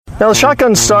Now, the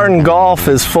shotgun start in golf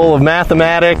is full of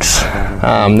mathematics.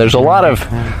 There's a lot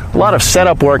of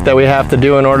setup work that we have to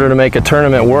do in order to make a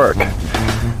tournament work.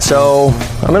 So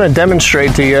I'm going to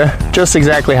demonstrate to you just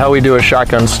exactly how we do a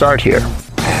shotgun start here.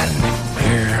 And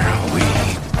here we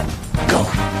go.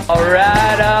 All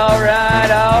right.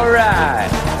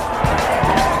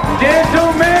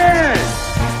 Gentlemen,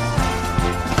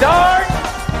 start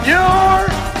your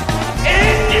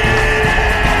engine!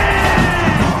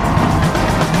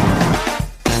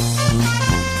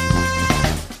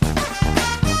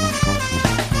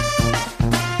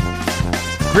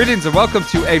 Greetings and welcome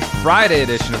to a Friday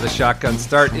edition of the Shotgun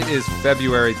Start. It is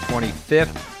February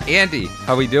 25th. Andy,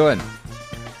 how we doing?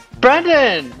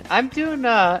 Brendan, I'm doing.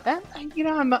 I'm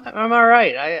all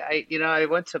right. I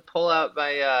went to pull out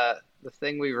my the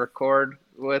thing we record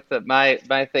with my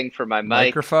thing for my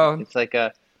microphone. It's like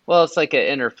an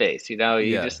interface. You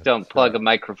just don't plug a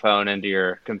microphone into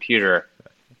your computer.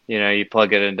 You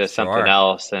plug it into something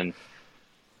else, and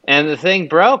the thing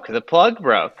broke. The plug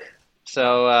broke.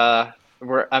 So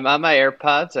I'm on my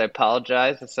AirPods. I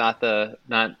apologize. It's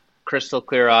not crystal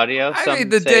clear audio.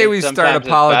 The day we start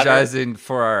apologizing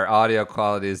for our audio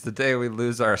quality is the day we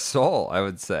lose our soul, I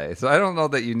would say. So I don't know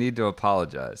that you need to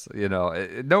apologize.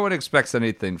 No one expects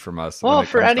anything from us. Well,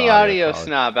 for any audio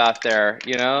snob out there,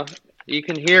 you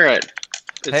can hear it.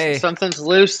 Something's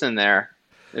loose in there.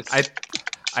 It's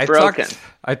broken.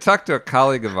 I talked to a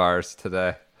colleague of ours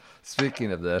today.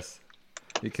 Speaking of this,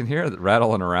 you can hear it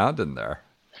rattling around in there.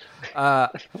 I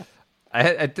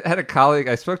had a colleague.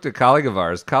 I spoke to a colleague of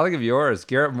yours,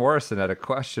 Garrett Morrison, had a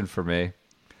question for me.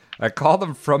 I called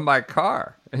him from my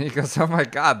car, and he goes, "Oh my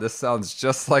God, this sounds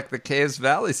just like the Caves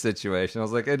Valley situation." I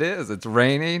was like, "It is. It's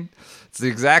raining. It's the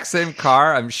exact same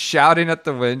car. I'm shouting at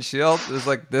the windshield. It's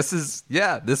like this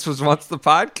was once the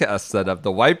podcast setup.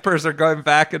 The wipers are going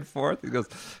back and forth." He goes,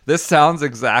 "This sounds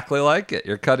exactly like it.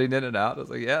 You're cutting in and out." I was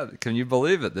like, "Yeah, can you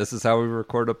believe it? This is how we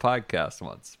record a podcast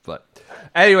once." But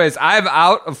anyways, I'm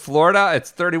out of Florida. It's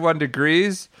 31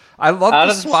 degrees. I love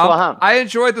the swamp. I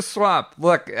enjoyed the swamp.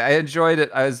 Look, I enjoyed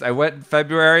it. I went in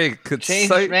February.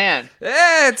 Man.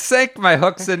 Yeah, it sank my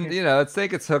hooks in. It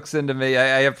sank its hooks into me.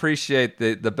 I appreciate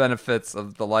the benefits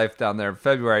of the life down there in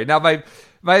February. Now, my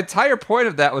entire point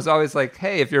of that was always like,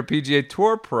 hey, if you're a PGA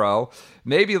Tour pro,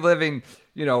 maybe living,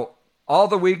 all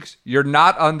the weeks you're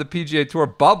not on the PGA Tour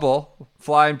bubble,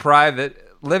 flying private,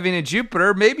 living in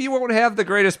Jupiter, maybe you won't have the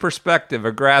greatest perspective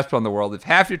or grasp on the world if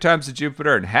half your time's at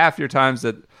Jupiter and half your time's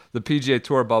at the PGA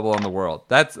Tour bubble on the world.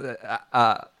 That's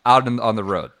out on the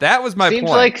road. That was my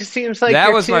point. Seems like that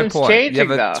your was my tune's point. changing,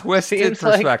 you have a twisted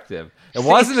perspective. It seems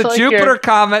wasn't the like Jupiter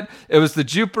Comet. It was the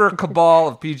Jupiter cabal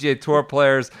of PGA Tour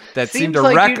players that seemed to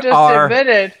wreck you just our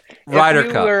admitted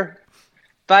Ryder Cup.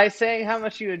 By saying how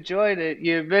much you enjoyed it,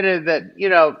 you admitted that,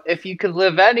 if you could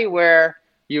live anywhere,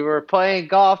 you were playing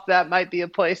golf, that might be a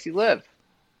place you live.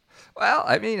 Well,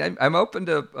 I'm open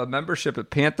to a membership at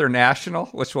Panther National,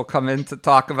 which we'll come in to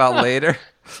talk about later.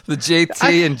 The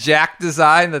JT and Jack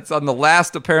design that's on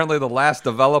apparently the last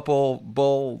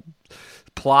developable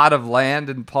plot of land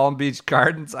in Palm Beach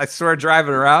Gardens. I swear,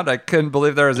 driving around, I couldn't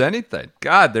believe there was anything.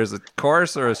 God, there's a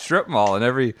course or a strip mall in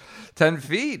every 10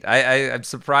 feet. I'm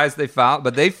surprised they found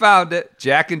it.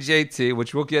 Jack and JT,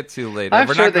 which we'll get to later.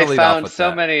 I'm sure they found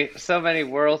so many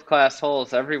world-class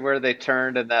holes everywhere they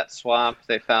turned in that swamp.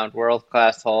 They found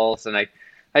world-class holes, and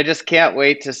I just can't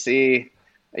wait to see.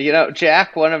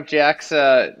 Jack, one of Jack's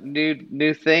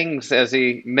new things as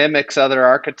he mimics other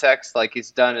architects like he's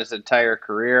done his entire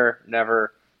career,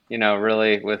 never,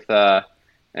 really with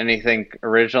anything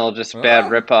original, just bad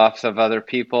ripoffs of other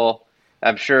people.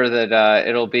 I'm sure that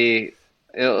there'll be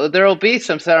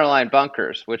some centerline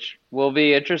bunkers, which will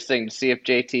be interesting to see if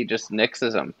JT just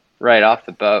nixes them right off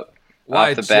the boat.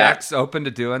 Why, Jack's open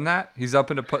to doing that? He's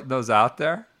open to putting those out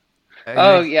there?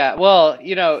 Yeah. Well,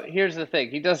 here's the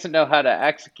thing. He doesn't know how to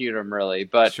execute them really,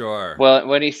 but sure. Well,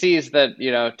 when he sees that,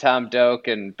 Tom Doak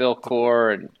and Bill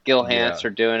Coore and Gil Hanse are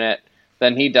doing it,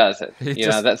 then he does it. He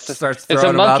starts throwing it's a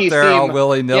them monkey out there all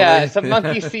willy-nilly. Yeah, it's a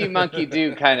monkey see, monkey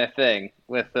do kind of thing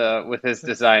with his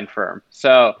design firm.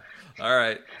 So, all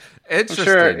right.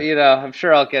 Interesting. I'm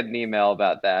sure I'll get an email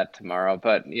about that tomorrow,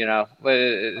 but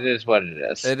it is what it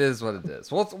is. It is what it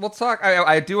is. We'll talk.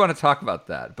 I do want to talk about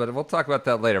that, but we'll talk about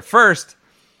that later. First,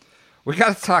 we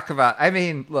got to talk about.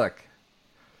 Look,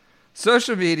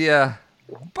 social media,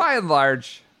 by and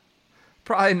large,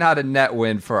 probably not a net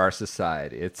win for our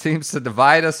society. It seems to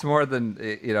divide us more than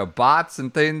bots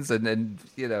and things, and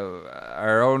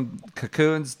our own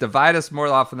cocoons divide us more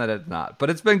often than it's not. But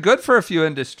it's been good for a few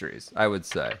industries, I would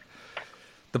say.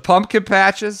 The pumpkin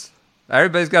patches,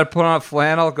 Everybody's got to put on a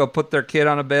flannel, go put their kid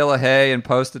on a bale of hay and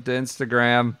post it to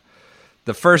Instagram.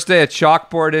 The first day of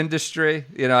chalkboard industry.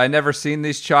 I never seen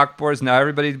these chalkboards. Now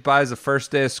everybody buys a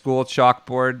first day of school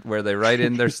chalkboard where they write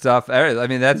in their stuff. I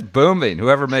mean, that's booming.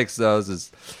 Whoever makes those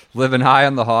is living high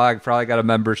on the hog. Probably got a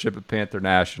membership at Panther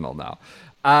National now.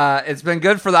 It's been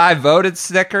good for the I voted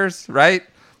stickers, right?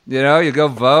 You go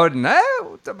vote and,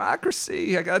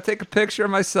 democracy. I got to take a picture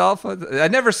of myself. I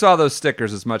never saw those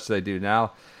stickers as much as I do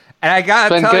now. And I got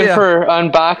to tell you. It's been good for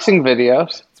unboxing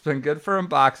videos. It's been good for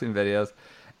unboxing videos.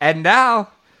 And now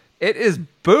it is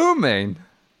booming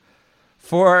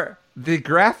for the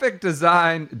graphic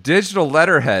design digital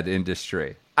letterhead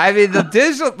industry. I mean,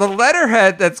 the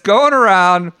letterhead that's going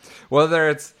around, whether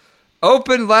it's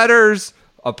open letters,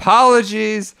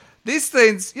 apologies, these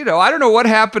things, I don't know what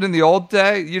happened in the old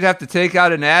day. You'd have to take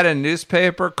out an ad in a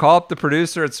newspaper, call up the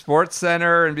producer at Sports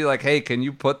Center and be like, hey, can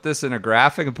you put this in a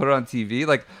graphic and put it on TV?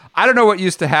 Like, I don't know what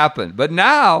used to happen. But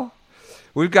now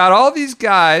we've got all these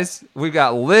guys. We've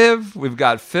got Liv. We've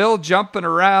got Phil jumping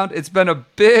around. It's been a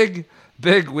big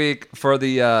week for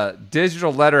the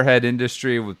digital letterhead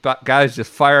industry with guys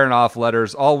just firing off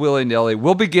letters all willy-nilly.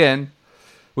 We'll begin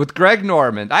with Greg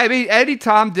Norman. I mean, Eddie,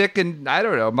 Tom, Dick, and I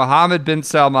don't know, Mohammed bin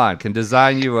Salman can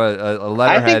design you a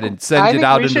letterhead and send it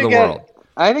out into the world.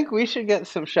 I think we should get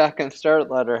some shotgun start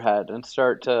letterhead and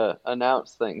start to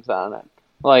announce things on it.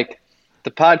 Like,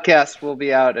 the podcast will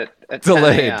be out at 10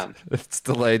 a.m. It's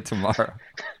delayed tomorrow.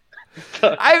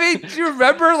 I mean, do you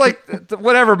remember, like,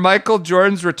 whatever, Michael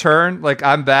Jordan's return? Like,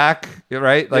 I'm back,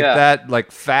 right? Like that,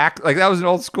 like, fact. Like, that was an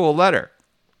old school letter.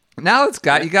 Now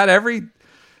you got every...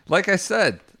 Like I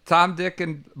said, Tom, Dick,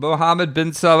 and Mohammed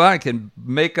bin Salman can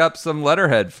make up some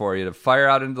letterhead for you to fire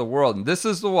out into the world. And this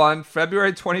is the one,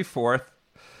 February 24th,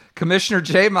 Commissioner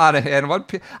Jay Monahan.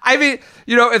 I mean,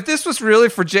 if this was really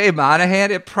for Jay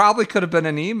Monahan, it probably could have been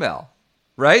an email,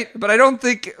 right? But I don't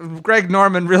think Greg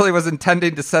Norman really was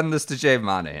intending to send this to Jay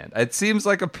Monahan. It seems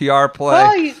like a PR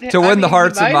play to win the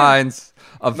hearts and minds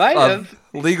of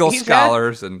legal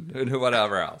scholars and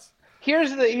whatever else.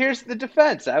 Here's the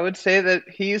defense. I would say that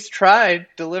he's tried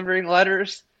delivering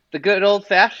letters the good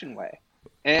old-fashioned way,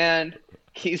 and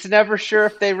he's never sure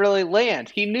if they really land.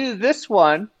 He knew this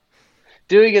one,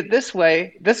 doing it this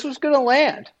way, this was going to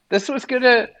land. This was going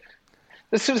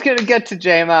to get to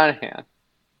Jay Monahan.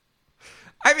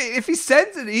 I mean, if he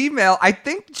sends an email, I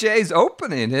think Jay's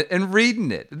opening it and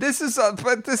reading it.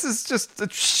 But this is just a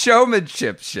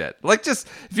showmanship shit. Like, just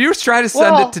if you were trying to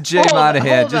send it to Jay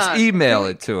Monahan, just email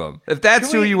it to him. If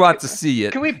that's who you want to see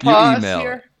it, can we pause you email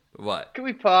here? It. What? Can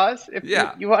we pause?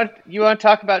 You want to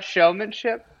talk about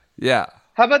showmanship? Yeah.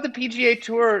 How about the PGA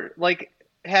Tour, like,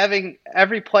 having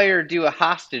every player do a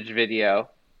hostage video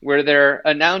where they're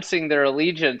announcing their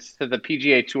allegiance to the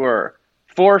PGA Tour?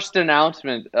 Forced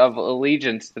announcement of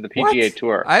allegiance to the PGA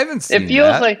Tour. I haven't seen that. It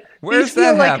feels like Where's these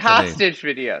feel that like happening? hostage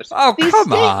videos. Oh, these come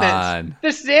statements, on! The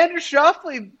Xander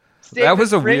Schauffele statement. That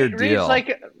was a weird deal.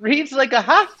 Reads like a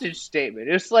hostage statement.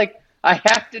 It's like, I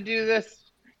have to do this.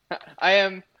 I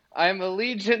am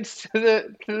allegiance to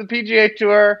the PGA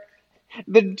Tour.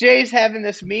 The Jay's having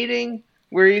this meeting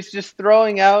where he's just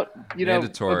throwing out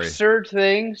Mandatory. absurd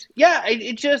things. Yeah,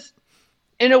 it just,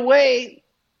 in a way,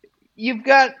 you've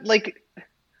got like.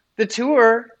 The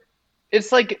tour,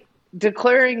 it's like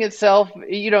declaring itself,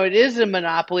 it is a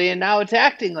monopoly, and now it's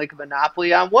acting like a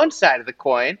monopoly on one side of the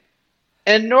coin,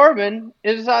 and Norman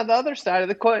is on the other side of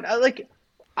the coin.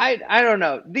 I don't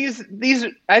know. These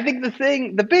I think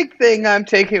the big thing I'm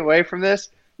taking away from this,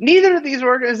 neither of these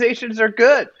organizations are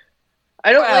good.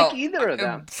 I don't like either of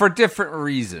them for different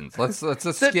reasons. Let's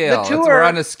a scale. We're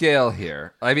on a scale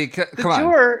here. I mean, come on. The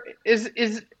tour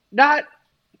is not.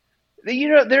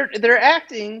 They're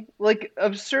acting like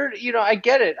absurd. I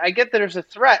get it. I get there's a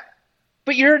threat,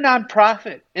 but you're a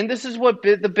nonprofit, and this is what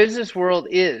the business world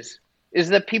is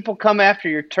that people come after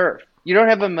your turf. You don't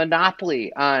have a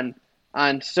monopoly on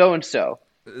so and so,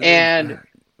 and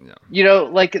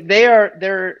like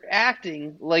they're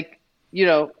acting like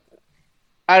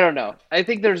I don't know. I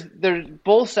think there's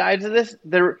both sides of this.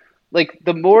 They're like,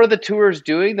 the more the tour is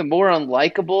doing, the more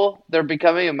unlikable they're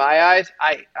becoming in my eyes.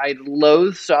 I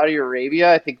loathe Saudi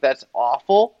Arabia. I think that's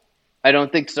awful. I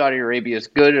don't think Saudi Arabia is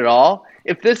good at all.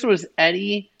 If there was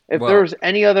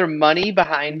any other money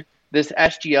behind this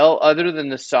SGL other than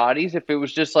the Saudis, if it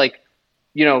was just like,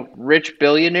 rich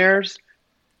billionaires,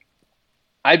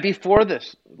 I'd be for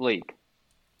this league.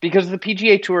 Because the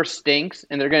PGA Tour stinks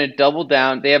and they're going to double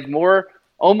down. They have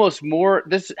almost more.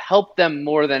 This helped them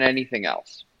more than anything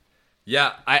else.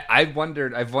 Yeah, I've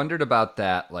wondered about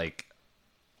that. Like,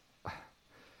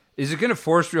 Is it going to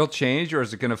force real change, or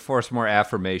is it going to force more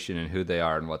affirmation in who they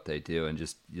are and what they do, and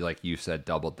just like you said,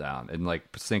 double down and like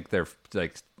sink their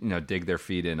dig their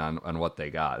feet in on what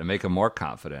they got and make them more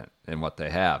confident in what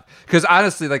they have? Because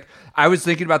honestly, like I was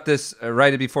thinking about this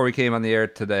right before we came on the air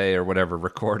today, or whatever,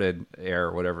 recorded air,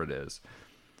 or whatever it is.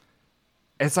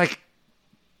 It's like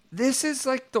this is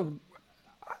like the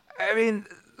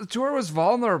tour was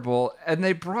vulnerable, and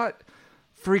they brought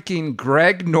freaking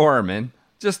Greg Norman,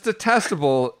 just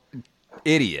detestable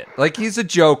idiot. Like, he's a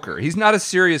joker. He's not a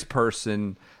serious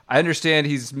person. I understand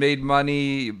he's made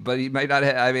money, but he might not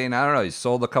have, I don't know. He's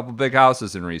sold a couple big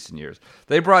houses in recent years.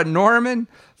 They brought Norman,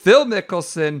 Phil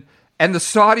Mickelson, and the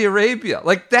Saudi Arabia.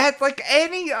 Like, that, like,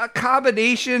 any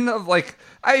combination of, like,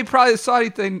 probably the Saudi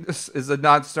thing is a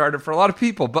non-starter for a lot of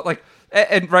people, but, like,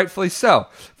 and rightfully so.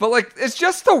 But, like, it's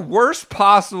just the worst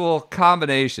possible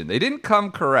combination. They didn't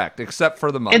come correct, except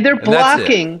for the money. And they're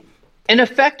blocking. And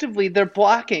effectively, they're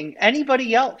blocking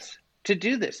anybody else to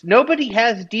do this. Nobody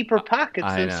has deeper pockets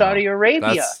than Saudi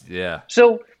Arabia.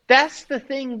 So that's the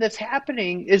thing that's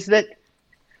happening, is that,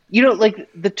 like,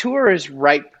 the tour is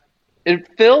ripe. And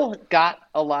Phil got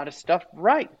a lot of stuff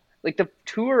right. Like, the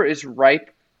tour is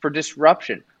ripe for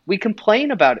disruption. We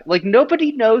complain about it. Like,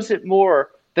 nobody knows it more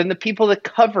than the people that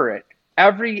cover it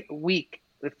every week.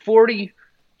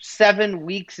 47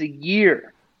 weeks a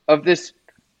year of this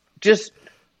just...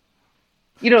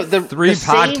 the 3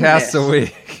 podcasts a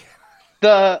week.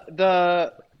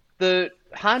 The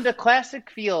Honda Classic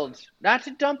fields, not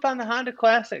to dump on the Honda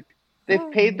Classic. They've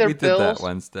paid their bills. We did that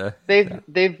Wednesday.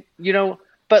 They've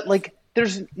but like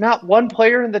there's not one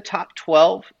player in the top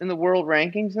 12 in the world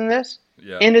rankings in this.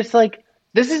 Yeah. And it's like,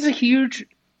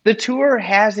 the tour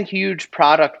has a huge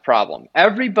product problem.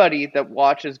 Everybody that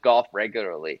watches golf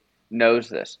regularly knows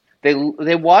this. They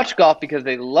watch golf because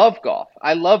they love golf.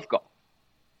 I love golf.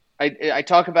 I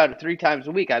talk about it 3 times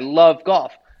a week. I love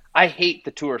golf. I hate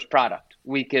the tour's product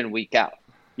week in, week out.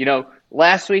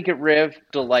 Last week at Riv,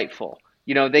 delightful.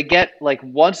 They get like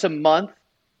once a month,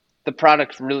 the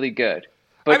product's really good.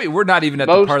 But we're not even at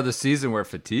the part of the season where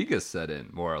fatigue is set in,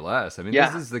 more or less.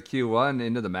 This is the Q1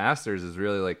 into the Masters is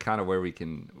really like kind of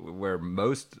where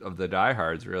most of the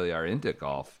diehards really are into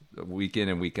golf, week in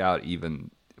and week out, even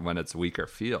when it's a weaker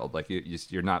field. Like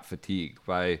you're not fatigued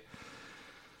by...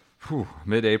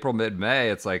 mid-April,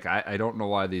 mid-May. It's like, I don't know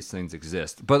why these things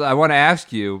exist. But I want to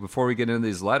ask you, before we get into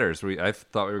these letters, I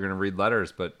thought we were going to read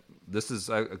letters, but this is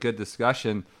a good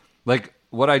discussion. Like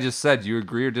what I just said, do you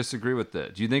agree or disagree with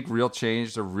it? Do you think real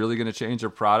change are really going to change their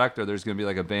product, or there's going to be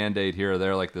like a Band-Aid here or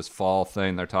there, like this fall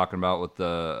thing they're talking about with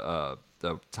the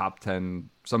top 10,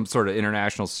 some sort of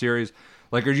international series?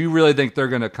 Like, or do you really think they're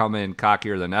going to come in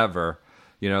cockier than ever?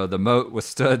 The moat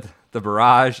withstood the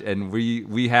barrage, and we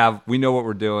know what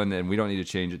we're doing, and we don't need to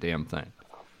change a damn thing.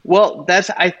 Well,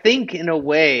 I think in a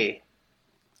way,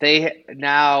 they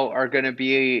now are going to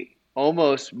be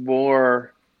almost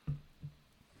more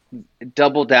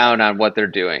double down on what they're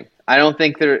doing. I don't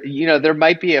think there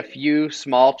might be a few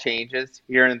small changes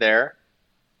here and there,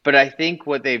 but I think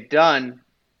what they've done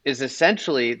is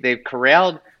essentially they've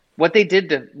corralled what they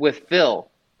did with Phil.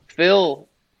 Phil,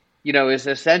 is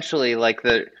essentially like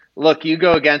look, you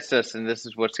go against us, and this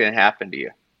is what's going to happen to you.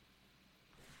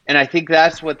 And I think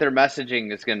that's what their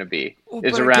messaging is going to be.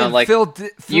 Phil's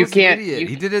you can't. An idiot.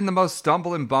 He did it in the most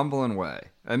stumbling, bumbling way.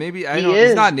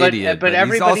 He's not an idiot, but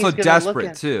he's also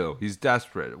desperate too. He's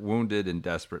desperate, wounded, and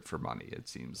desperate for money. It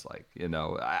seems like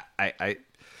I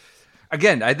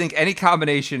think any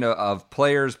combination of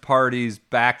players, parties,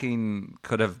 backing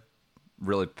could have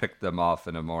really picked them off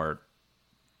in a more,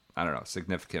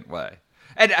 significant way.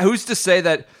 And who's to say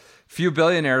that few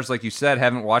billionaires, like you said,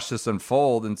 haven't watched this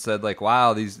unfold and said, like,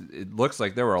 wow, it looks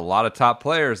like there were a lot of top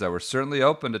players that were certainly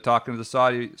open to talking to the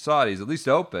Saudis, at least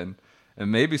open,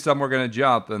 and maybe some were going to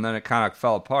jump, and then it kind of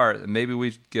fell apart, and maybe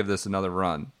we give this another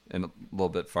run and a little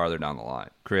bit farther down the line,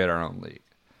 create our own league.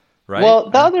 Right? Well,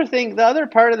 the other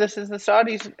part of this is the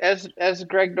Saudis, as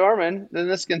Greg Norman, then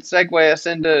this can segue us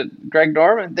into Greg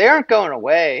Norman, they aren't going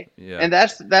away. Yeah. And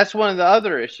that's one of the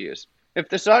other issues. If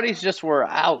the Saudis just were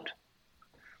out,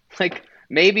 like,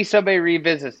 maybe somebody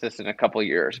revisits this in a couple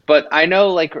years. But I know,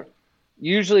 like,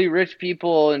 usually rich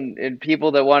people and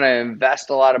people that want to invest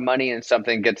a lot of money in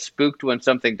something get spooked when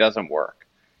something doesn't work.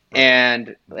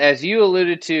 And as you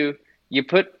alluded to, you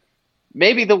put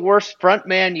maybe the worst front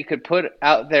man you could put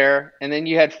out there, and then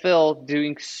you had Phil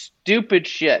doing stupid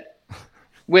shit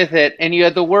with it, and you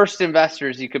had the worst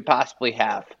investors you could possibly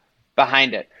have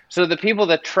behind it. So the people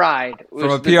that tried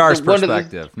from a PR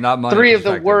perspective, not money. 3 of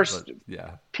the worst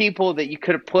people that you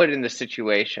could have put in the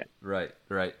situation. Right.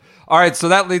 All right, so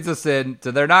that leads us in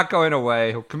to they're not going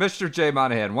away. Commissioner Jay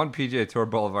Monahan, One PGA Tour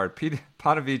Boulevard,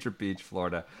 Ponte Vedra Beach,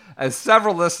 Florida. As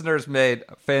several listeners made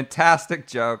a fantastic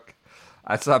joke.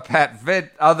 I saw Pat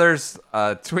Vint, others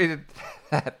tweeted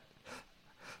that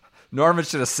Norman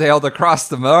should have sailed across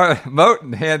the moat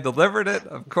and hand-delivered it,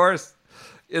 of course.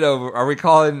 Are we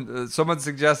calling? Someone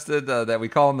suggested that we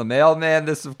call him the mailman.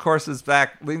 This, of course,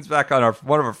 leans back on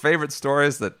one of our favorite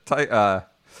stories that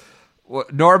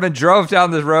Norman drove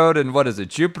down the road in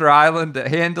Jupiter Island to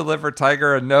hand deliver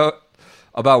Tiger a note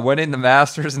about winning the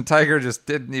Masters, and Tiger just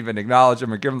didn't even acknowledge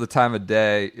him or give him the time of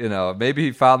day. Maybe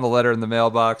he found the letter in the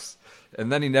mailbox,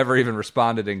 and then he never even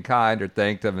responded in kind or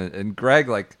thanked him. And Greg,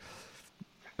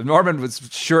 Norman was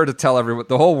sure to tell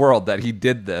the whole world that he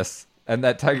did this. And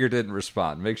that Tiger didn't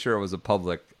respond. Make sure it was a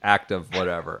public act of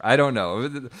whatever. I don't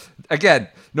know. Again,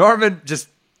 Norman just,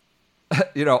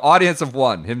 audience of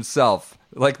one himself,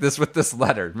 like this with this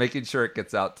letter, making sure it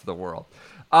gets out to the world.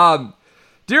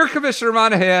 Dear Commissioner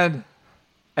Monahan,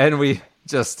 and we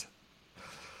just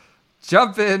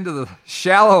jump into the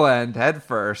shallow end head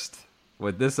first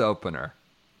with this opener.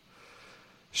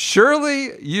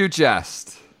 Surely you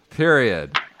jest,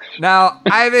 period. Now,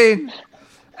 I mean...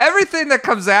 everything that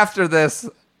comes after this,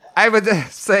 I would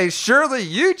say, surely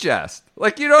you jest.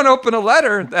 You don't open a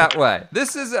letter that way.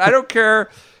 I don't care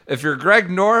if you're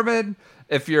Greg Norman,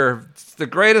 if you're the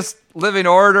greatest living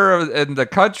orator in the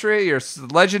country, you're a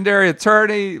legendary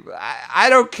attorney. I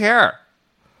don't care.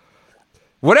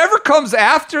 Whatever comes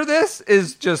after this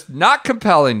is just not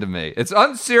compelling to me. It's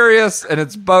unserious and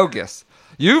it's bogus.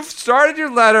 You've started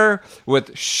your letter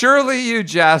with surely you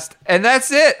jest, and that's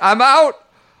it. I'm out.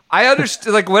 I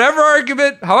understand, whatever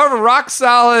argument, however rock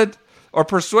solid or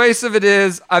persuasive it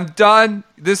is, I'm done.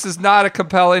 This is not a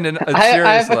compelling and serious letter.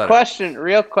 I have a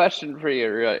real question for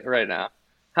you right now.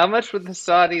 How much would the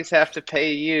Saudis have to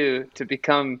pay you to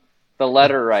become the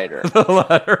letter writer? The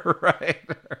letter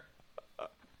writer.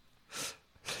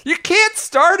 You can't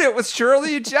start it with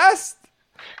surely you jest.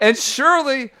 And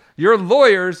surely your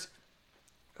lawyers...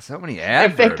 So many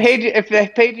adverbs. If they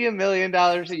paid you $1 million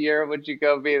a year, would you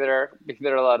go be their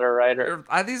letter writer?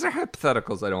 These are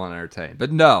hypotheticals I don't want to entertain.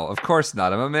 But no, of course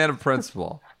not. I'm a man of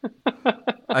principle.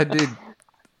 I need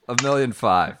 $1.5 million.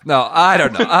 No, I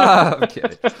don't know. I'm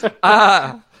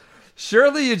kidding.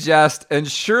 Surely you jest, and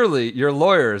surely your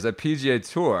lawyers at the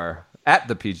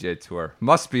PGA Tour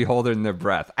must be holding their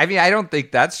breath. I mean, I don't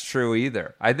think that's true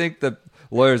either. I think the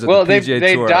lawyers at the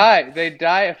PGA Tour... They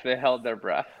die if they held their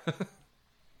breath.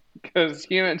 Because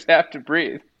humans have to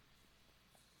breathe.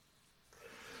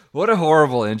 What a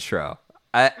horrible intro.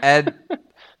 I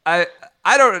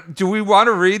don't. Do we want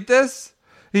to read this?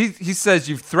 He says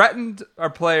you've threatened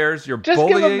our players. You're just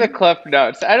bullying. Give them the clip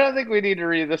notes. I don't think we need to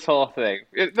read this whole thing.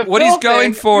 What he's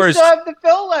going for is still have the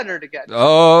Phil letter to get.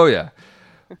 Oh yeah.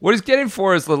 What he's getting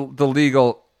for is the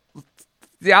legal,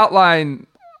 the outline.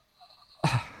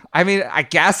 I mean, I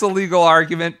guess a legal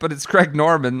argument, but it's Greg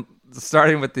Norman.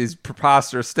 Starting with these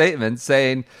preposterous statements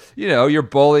saying, you're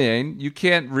bullying. You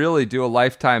can't really do a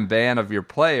lifetime ban of your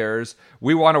players.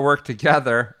 We want to work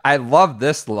together. I love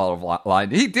this little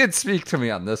line. He did speak to me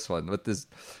on this one with this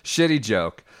shitty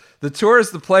joke. The tour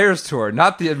is the players' tour,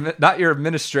 not your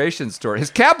administration's tour. His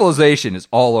capitalization is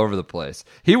all over the place.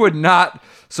 He would not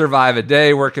survive a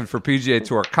day working for PGA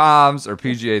Tour Comms or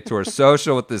PGA Tour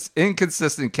Social with this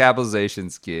inconsistent capitalization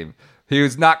scheme. He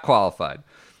was not qualified.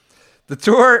 The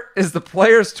tour is the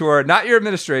players' tour, not your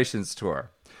administration's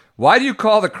tour. Why do you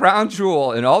call the crown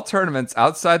jewel in all tournaments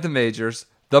outside the majors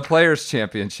the players'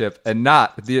 championship and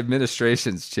not the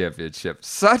administration's championship?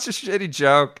 Such a shitty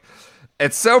joke.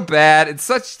 It's so bad.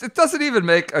 It doesn't even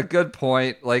make a good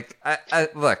point. Look,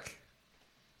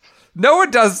 no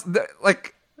one does.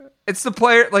 It's the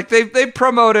player. They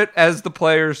promote it as the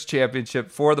players' championship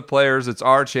for the players. It's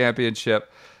our championship,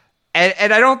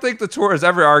 and I don't think the tour has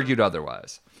ever argued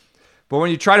otherwise. But when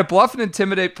you try to bluff and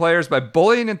intimidate players by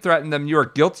bullying and threatening them, you are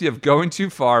guilty of going too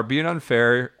far, being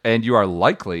unfair, and you are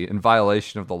likely in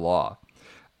violation of the law.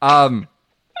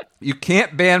 You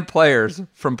can't ban players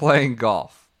from playing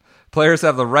golf. Players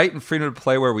have the right and freedom to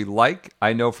play where we like.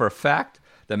 I know for a fact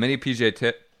that many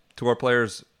PGA Tour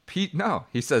players...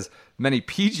 he says many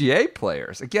PGA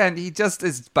players. Again, he just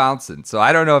is bouncing. So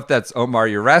I don't know if that's Omar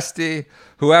Uresti,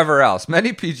 whoever else.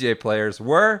 Many PGA players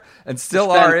were and still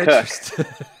are interested...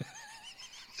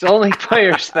 It's only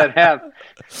players that have.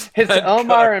 It's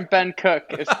Omar and Ben Cook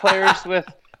is players with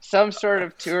some sort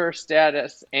of tour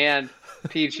status and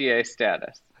PGA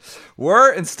status.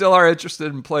 Were and still are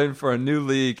interested in playing for a new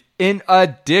league in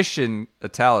addition,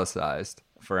 italicized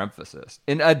for emphasis,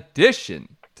 in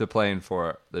addition to to playing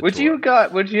for the Would tour.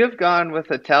 Would you have gone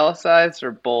with italicized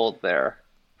or bold there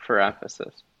for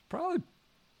emphasis?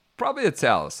 Probably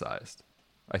italicized,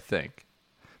 I think.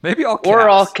 Maybe all caps. Or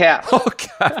all caps. All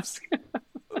caps.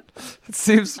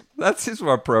 That seems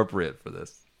more appropriate for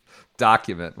this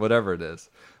document, whatever it is.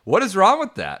 What is wrong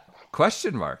with that?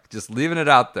 Question mark. Just leaving it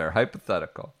out there,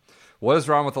 hypothetical. What is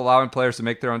wrong with allowing players to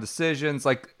make their own decisions?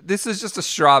 Like, this is just a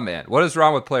straw man. What is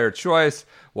wrong with player choice?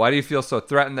 Why do you feel so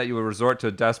threatened that you would resort to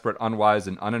a desperate, unwise,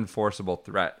 and unenforceable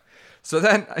threat? So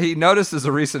then he notices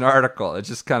a recent article. It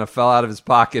just kind of fell out of his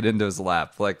pocket into his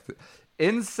lap. Like,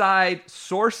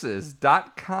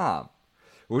 InsideSources.com,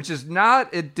 which is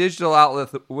not a digital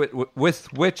outlet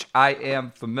with which I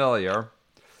am familiar,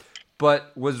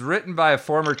 but was written by a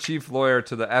former chief lawyer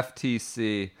to the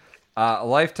FTC. A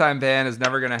lifetime ban is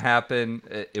never going to happen.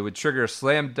 It would trigger a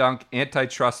slam dunk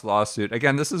antitrust lawsuit.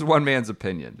 Again, this is one man's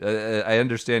opinion. I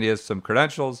understand he has some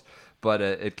credentials, but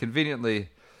it conveniently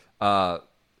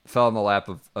fell in the lap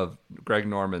of Greg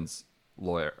Norman's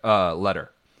letter.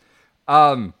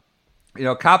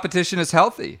 Competition is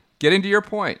healthy. Getting to your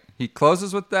point, he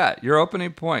closes with that. Your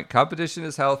opening point: competition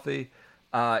is healthy.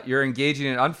 You're engaging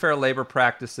in unfair labor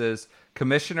practices,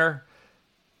 Commissioner.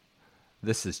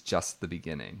 This is just the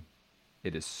beginning.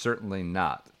 It is certainly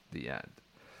not the end.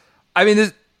 I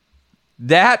mean,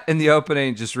 that in the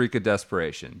opening just reek of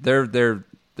desperation. They're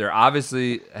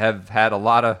obviously have had a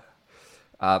lot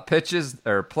of pitches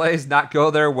or plays not go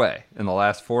their way in the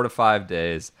last 4 to 5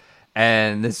 days,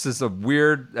 and this is a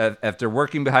weird. After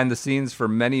working behind the scenes for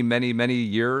many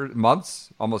years, months,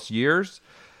 almost years,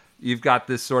 you've got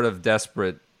this sort of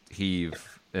desperate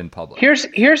heave in public.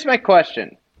 Here's my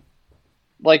question.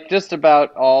 Like, just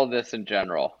about all this in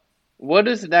general. What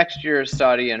does next year's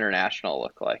Saudi International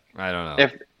look like? I don't know.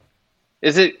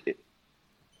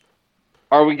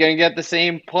 Are we going to get the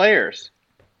same players?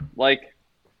 Like,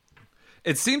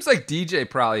 it seems like DJ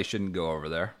probably shouldn't go over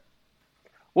there.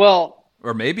 Well,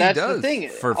 or maybe that's he does the thing.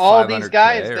 for all these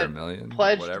guys or that $1 million,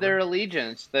 pledged whatever. their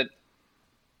allegiance, that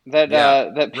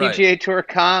PGA Tour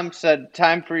Com said,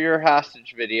 "Time for your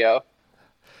hostage video."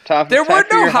 There were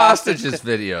no hostages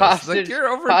videos. Like, you're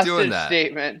overdoing that.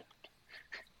 Statement.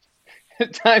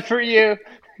 Time for you.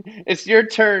 It's your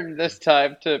turn this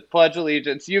time to pledge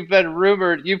allegiance. You've been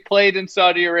rumored. You've played in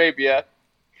Saudi Arabia.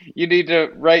 You need to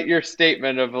write your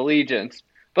statement of allegiance.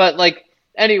 But, like,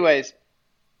 anyways,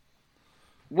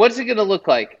 what's it going to look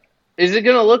like? Is it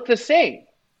going to look the same?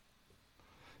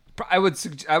 I would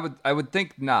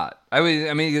think not. I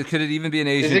mean, could it even be an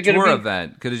Asian Tour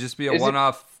event? Could it just be a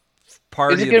one-off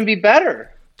party? Is it going to be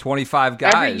better? 25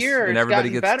 guys, every year and everybody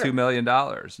gets better. $2 million.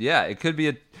 Yeah, it could be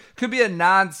a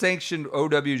non-sanctioned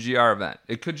OWGR event.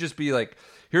 It could just be like,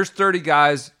 here's 30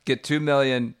 guys, get $2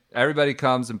 million. Everybody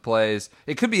comes and plays.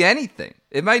 It could be anything.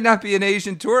 It might not be an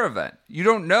Asian Tour event. You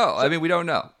don't know. I mean, we don't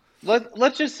know.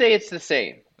 Let's just say it's the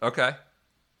same. Okay.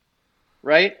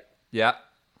 Right? Yeah.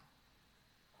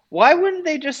 Why wouldn't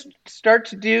they just start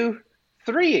to do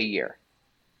 3 a year?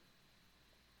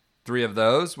 3 of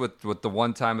those with the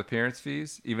one-time appearance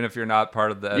fees, even if you're not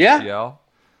part of the SGL?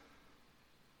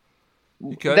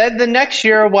 You could. Then the next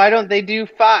year, why don't they do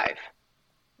 5?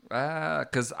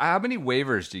 Because how many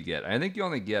waivers do you get? I think you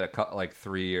only get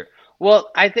 3 years. Well,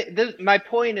 I think my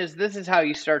point is, this is how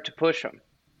you start to push them.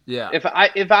 Yeah. If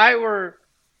I were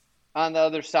on the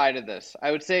other side of this,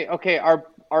 I would say, okay, our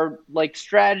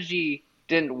strategy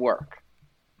didn't work.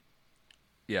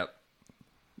 Yep.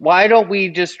 Why don't we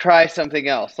just try something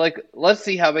else? Like, let's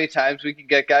see how many times we can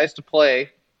get guys to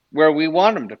play where we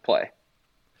want them to play.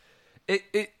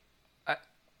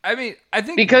 I mean, I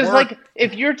think because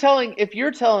if you're telling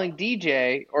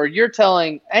DJ or you're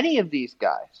telling any of these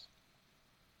guys,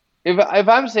 if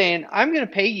I'm saying I'm going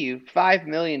to pay you $5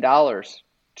 million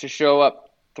to show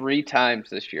up 3 times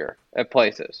this year at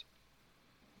places,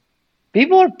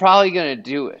 people are probably going to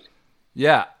do it.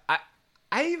 Yeah.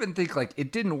 I even think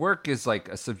it didn't work as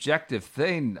a subjective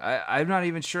thing. I'm not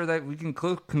even sure that we can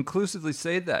conclusively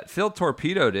say that. Phil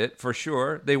torpedoed it for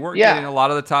sure. They weren't getting a lot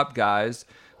of the top guys,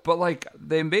 but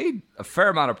they made a fair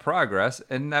amount of progress,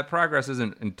 and that progress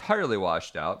isn't entirely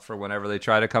washed out for whenever they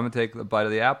try to come and take the bite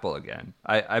of the apple again.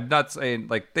 I'm not saying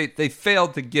they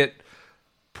failed to get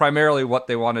primarily what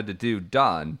they wanted to do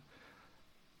done,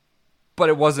 but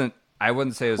it wasn't. I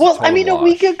wouldn't say it was a total wash. A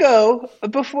week ago,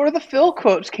 before the Phil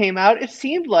quotes came out, it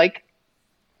seemed like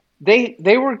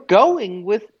they were going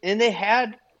with, and they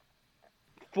had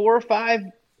 4 or 5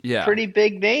 pretty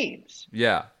big names.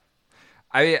 Yeah.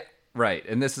 Right.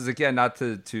 And this is, again, not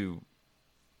to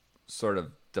sort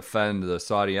of defend the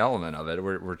Saudi element of it.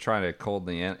 We're trying to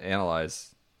coldly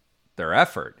analyze their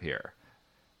effort here.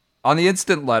 On the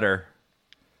instant letter,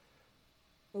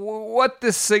 what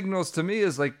this signals to me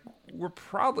is like we're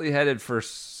probably headed for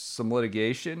some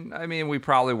litigation. I mean, we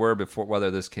probably were before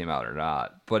whether this came out or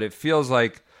not, but it feels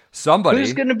like somebody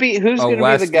Who's gonna be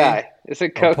the guy? Is it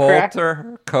a Kokrak?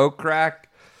 Poulter,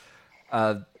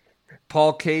 Kokrak,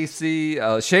 Paul Casey,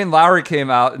 Shane Lowry came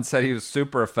out and said he was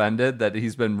super offended that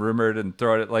he's been rumored and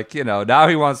thrown it like, now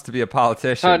he wants to be a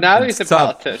politician. Oh, now he's a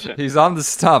politician. He's on the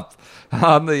stump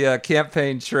on the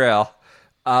campaign trail.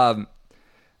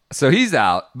 So he's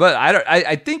out, but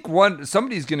I think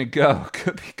somebody's going to go.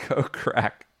 Could be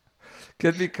Kokrak.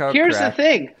 Here's the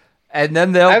thing. And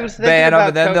then they'll ban him,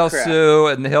 and then they'll Kokrak. sue,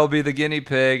 and he'll be the guinea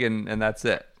pig, and that's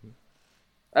it.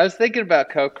 I was thinking about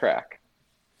Kokrak.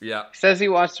 Yeah. He says he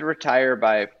wants to retire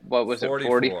by, what was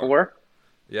 44?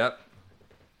 Yep.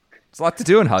 There's a lot to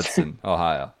do in Hudson,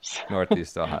 Ohio,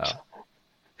 Northeast Ohio.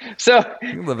 So You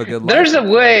can live a good life. there's a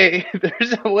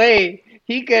way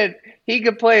he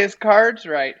could play his cards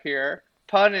right here,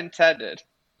 pun intended.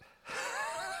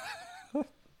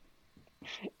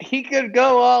 He could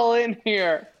go all in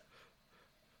here,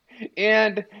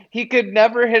 and he could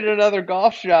never hit another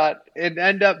golf shot and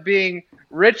end up being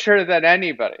richer than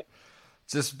anybody.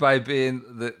 Just by being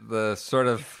the sort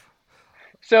of...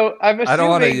 So I'm assuming... I don't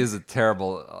want to use a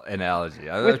terrible analogy.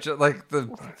 Like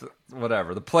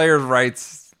the players'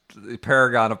 rights, the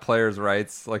paragon of players'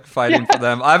 rights, like fighting for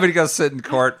them. I'm going to go sit in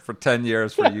court for 10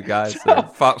 years for you guys. Or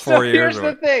 4 years. Here's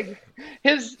the thing.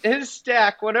 His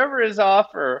stack, whatever his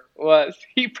offer was,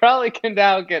 he probably can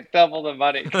now get double the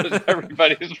money because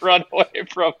everybody's run away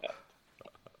from him.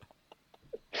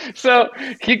 So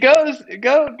he goes,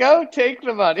 go take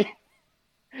the money,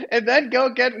 and then go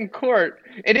get in court.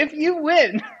 And if you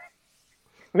win,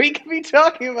 we could be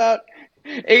talking about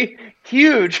a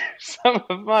huge sum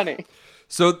of money.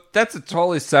 So that's a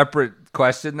totally separate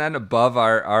question then, above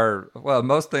our well,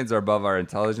 most things are above our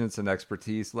intelligence and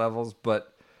expertise levels, but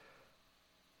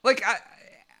like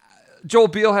Joel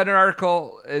Beal had an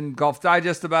article in Golf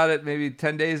Digest about it maybe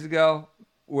 10 days ago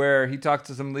where he talked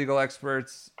to some legal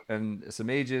experts and some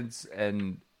agents,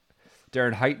 and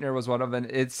Darren Heitner was one of them.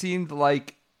 It seemed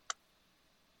like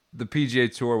the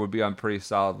PGA Tour would be on pretty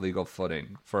solid legal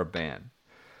footing for a ban.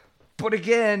 But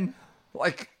again,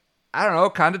 like, I don't know,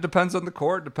 kind of depends on the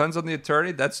court, depends on the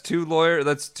attorney. That's two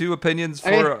opinions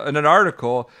for in an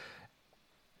article.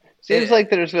 Seems like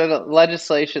there's been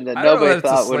legislation that nobody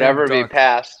thought would ever be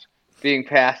being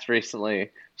passed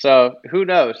recently. So who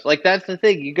knows? Like, that's the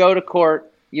thing. You go to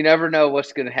court, you never know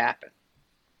what's going to happen.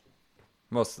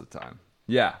 Most of the time.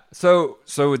 Yeah. So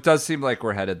it does seem like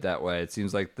we're headed that way. It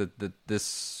seems like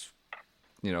this,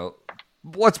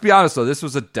 let's be honest though, this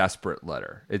was a desperate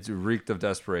letter. It reeked of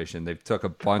desperation. They took a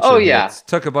bunch of hits,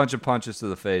 took a bunch of punches to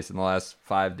the face in the last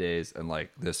 5 days, and like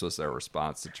this was their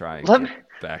response to try and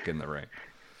get back in the ring.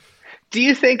 Do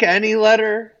you think any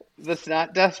letter that's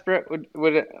not desperate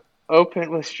would open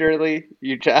with "Surely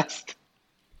you jest"?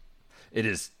 It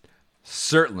is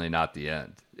certainly not the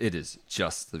end. It is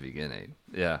just the beginning.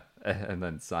 Yeah. And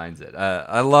then signs it.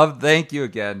 Thank you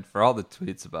again for all the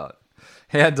tweets about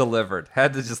hand delivered.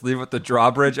 Had to just leave with the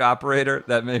drawbridge operator.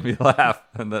 That made me laugh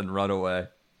and then run away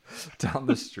down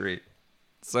the street.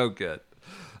 So good.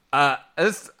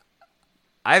 It's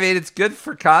good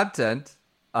for content.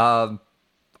 I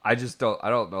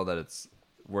don't know that it's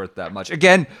worth that much.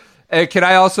 Again, can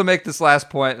I also make this last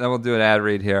point, and then we'll do an ad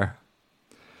read here.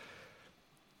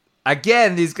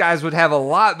 Again, these guys would have a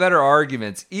lot better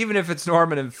arguments, even if it's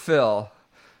Norman and Phil,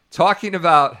 talking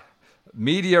about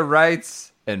media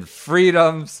rights and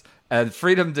freedoms and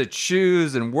freedom to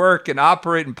choose and work and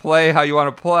operate and play how you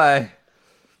want to play,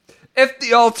 if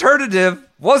the alternative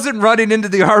wasn't running into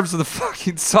the arms of the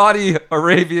fucking Saudi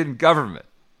Arabian government,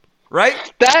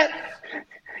 right? That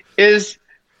is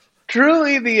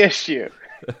truly the issue.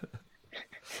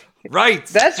 Right.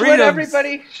 That's freedoms. what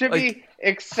everybody should be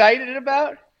excited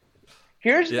about.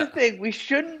 Here's the thing. We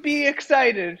shouldn't be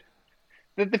excited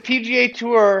that the PGA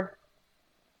Tour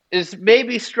is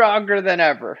maybe stronger than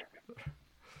ever.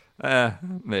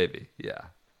 Maybe.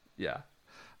 Yeah.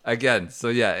 Again, so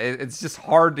it's just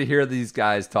hard to hear these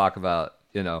guys talk about,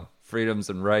 freedoms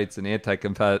and rights and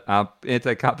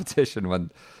anti-competition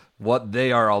when what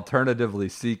they are alternatively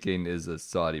seeking is a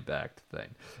Saudi-backed thing.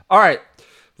 All right,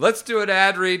 let's do an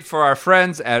ad read for our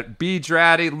friends at B.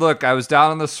 Dratty. Look, I was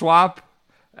down in the swamp.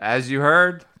 As you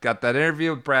heard, got that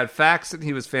interview with Brad Faxon.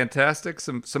 He was fantastic.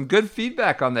 Some good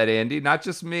feedback on that, Andy. Not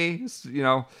just me,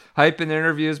 hyping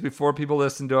interviews before people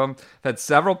listen to him. Had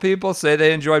several people say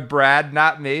they enjoyed Brad,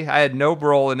 not me. I had no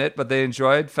role in it, but they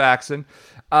enjoyed Faxon.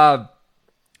 But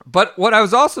what I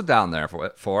was also down there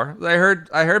for, I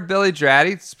heard Billy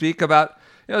Dratty speak about,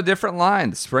 different line,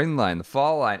 the spring line, the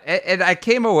fall line. And I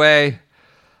came away,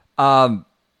 I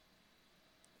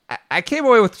came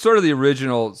away with sort of the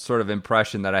original sort of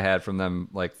impression that I had from them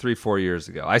like 3-4 years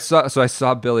ago. I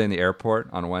saw Billy in the airport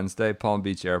on Wednesday, Palm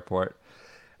Beach Airport.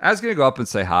 I was going to go up and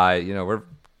say hi. We're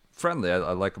friendly. I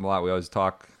like him a lot. We always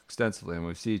talk extensively when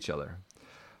we see each other.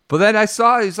 But then I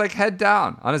saw he's like head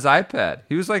down on his iPad.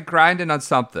 He was like grinding on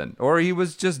something, or he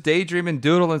was just daydreaming,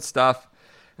 doodling stuff.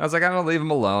 I was like, I'm going to leave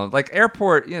him alone. Like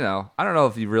airport, I don't know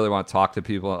if you really want to talk to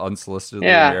people unsolicitedly in the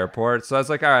airport. So I was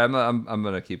like, all right, I'm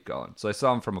going to keep going. So I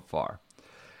saw him from afar.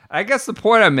 I guess the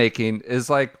point I'm making is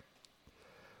like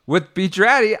with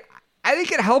Bedretti, I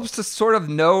think it helps to sort of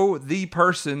know the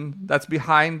person that's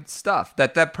behind stuff,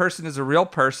 that person is a real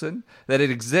person, that it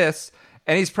exists.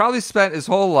 And he's probably spent his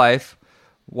whole life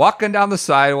walking down the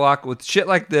sidewalk with shit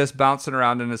like this bouncing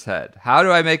around in his head. How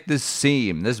do I make this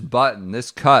seam, this button, this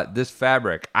cut, this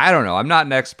fabric? I don't know. I'm not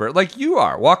an expert like you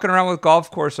are, walking around with golf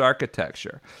course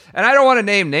architecture. And I don't want to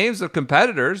name names of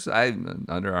competitors.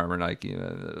 Under Armour, Nike,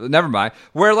 never mind.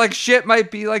 Where like shit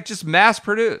might be like just mass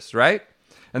produced, right?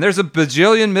 And there's a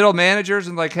bajillion middle managers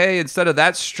and like, hey, instead of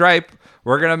that stripe,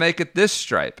 we're going to make it this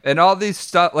stripe. And all these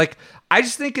stuff. Like, I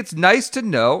just think it's nice to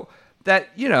know that,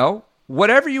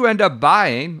 whatever you end up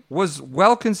buying was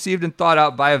well conceived and thought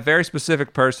out by a very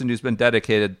specific person who's been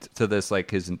dedicated to this like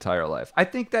his entire life. I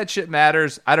think that shit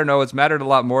matters. I don't know. It's mattered a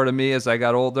lot more to me as I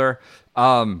got older.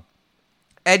 And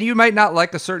you might not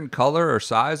like a certain color or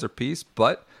size or piece,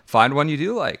 but find one you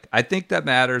do like. I think that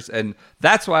matters. And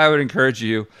that's why I would encourage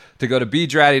you to go to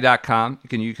bedratty.com.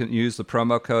 You can use the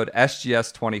promo code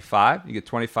SGS25. You get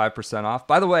 25% off.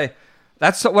 By the way,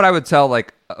 that's what I would tell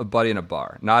like a buddy in a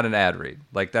bar, not an ad read.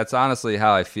 Like that's honestly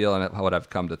how I feel and what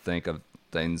I've come to think of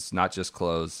things, not just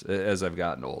clothes, as I've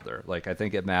gotten older. Like I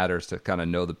think it matters to kind of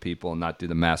know the people and not do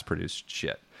the mass-produced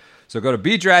shit. So go to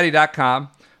bedratty.com,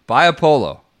 buy a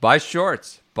polo, buy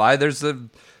shorts, there's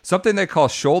something they call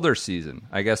shoulder season,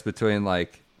 I guess between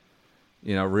like,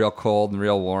 real cold and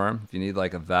real warm. If you need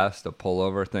like a vest, a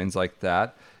pullover, things like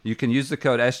that. You can use the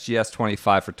code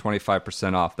SGS25 for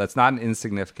 25% off. That's not an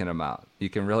insignificant amount. You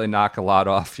can really knock a lot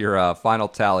off your final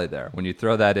tally there when you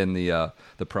throw that in the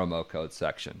promo code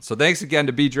section. So thanks again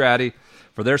to Bedratty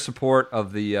for their support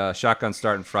of the Shotgun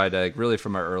Start and Fried Egg, really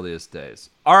from our earliest days.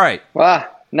 All right. Wow,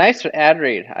 nice ad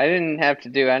read. I didn't have to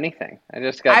do anything. I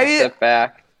just got to sit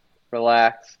back,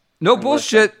 relax. No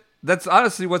bullshit. Listen. That's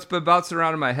honestly what's been bouncing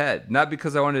around in my head. Not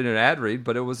because I wanted an ad read,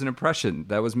 but it was an impression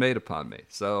that was made upon me.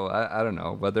 So I don't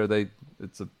know whether you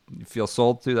feel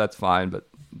sold to. That's fine, but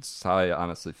it's how I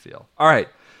honestly feel. All right,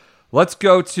 let's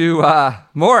go to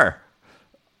more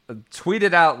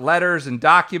tweeted out letters and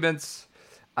documents.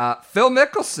 Phil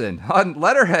Mickelson on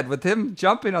letterhead with him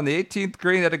jumping on the 18th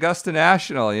green at Augusta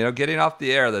National. Getting off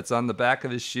the air that's on the back of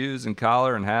his shoes and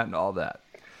collar and hat and all that.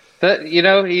 But,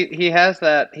 he has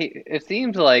that. It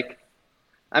seems like,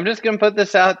 I'm just going to put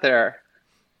this out there.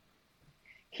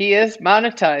 He is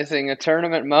monetizing a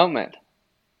tournament moment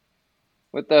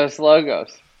with those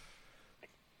logos.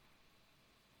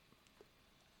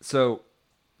 So,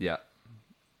 yeah.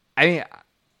 I mean,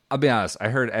 I'll be honest. I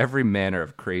heard every manner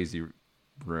of crazy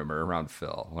rumor around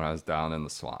Phil when I was down in the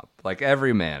swamp. Like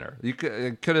every manner. You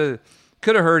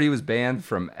could have heard he was banned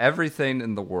from everything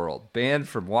in the world. Banned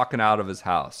from walking out of his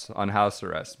house on house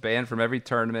arrest. Banned from every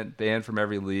tournament. Banned from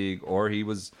every league. Or he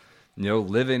was,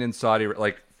 living in Saudi.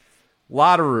 Like, a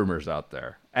lot of rumors out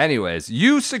there. Anyways,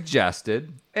 you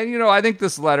suggested, and I think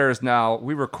this letter is now,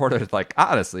 we recorded it like,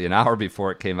 honestly, an hour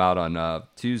before it came out on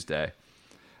Tuesday.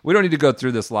 We don't need to go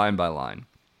through this line by line.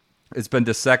 It's been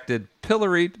dissected,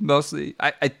 pilloried mostly.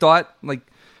 I thought, like,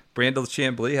 Brandel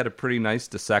Chambly had a pretty nice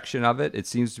dissection of it. It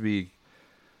seems to be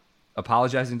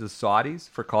apologizing to the Saudis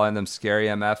for calling them scary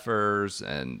MFers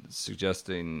and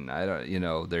suggesting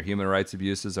their human rights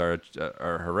abuses are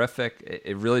horrific.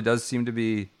 It really does seem to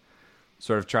be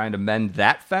sort of trying to mend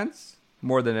that fence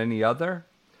more than any other.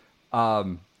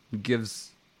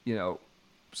 Gives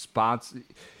spots.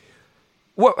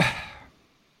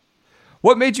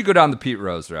 What made you go down the Pete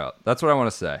Rose route? That's what I want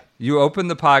to say. You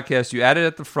opened the podcast. You added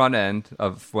at the front end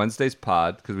of Wednesday's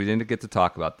pod because we didn't get to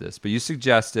talk about this. But you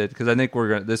suggested, because I think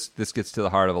this gets to the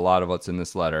heart of a lot of what's in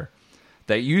this letter,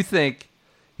 that you think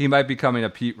he might be becoming a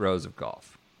Pete Rose of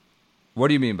golf. What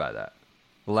do you mean by that?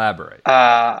 Elaborate.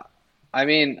 I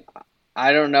mean,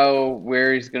 I don't know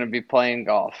where he's going to be playing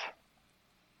golf.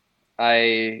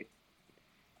 With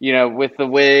the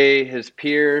way his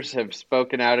peers have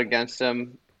spoken out against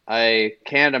him, I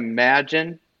can't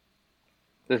imagine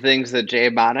the things that Jay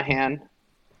Monahan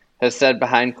has said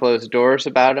behind closed doors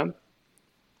about him.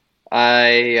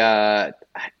 There's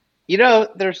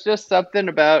just something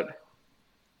about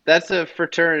that's a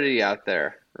fraternity out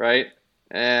there, right?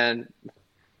 And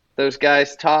those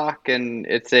guys talk, and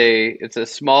it's a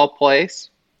small place.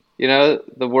 The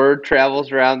word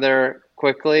travels around there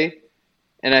quickly.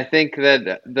 And I think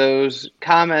that those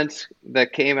comments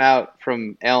that came out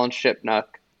from Alan Shipnuck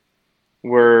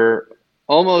were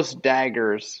almost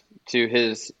daggers to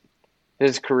his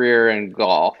career in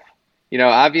golf.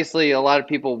 Obviously a lot of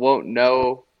people won't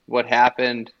know what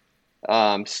happened,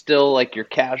 still, like your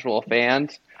casual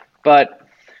fans. But,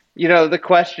 the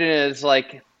question is,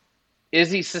 like,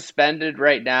 is he suspended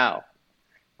right now?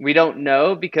 We don't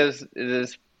know, because it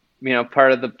is,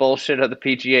 part of the bullshit of the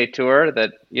PGA Tour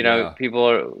that,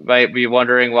 people might be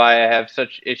wondering why I have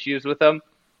such issues with them.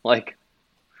 Like,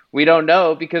 we don't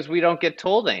know because we don't get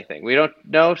told anything. We don't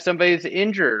know if somebody's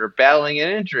injured or battling an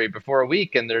injury before a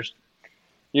week, and there's,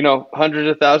 hundreds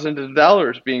of thousands of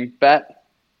dollars being bet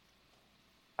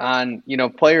on,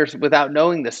 players without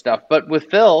knowing this stuff. But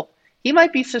with Phil, he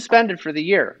might be suspended for the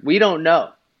year. We don't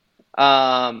know.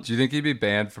 Do you think he'd be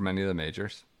banned from any of the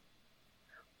majors?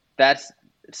 That's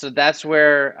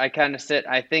where I kind of sit.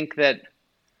 I think that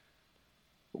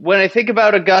when I think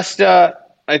about Augusta,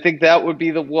 I think that would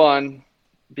be the one,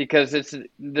 because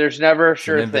there's never a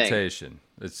sure thing. Invitation.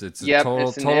 It's a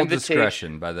total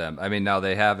discretion by them. I mean, now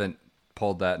they haven't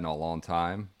pulled that in a long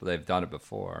time, but they've done it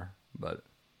before.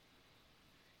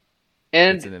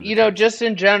 And just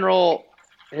in general,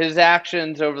 his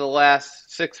actions over the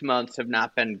last 6 months have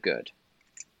not been good.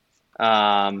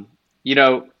 And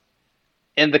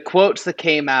the quotes that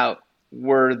came out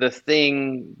were the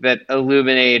thing that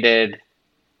illuminated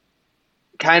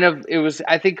it was,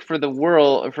 I think, for the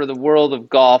world of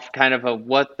golf, kind of a,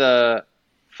 what the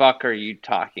fuck are you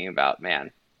talking about,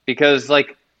 man? Because,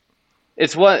 like,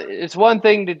 it's one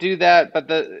thing to do that, but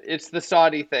it's the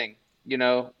Saudi thing,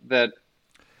 that,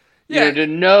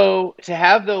 to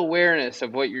have the awareness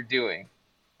of what you're doing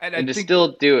and to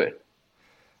still do it.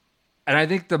 And I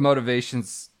think the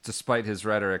motivations, despite his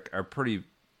rhetoric, are pretty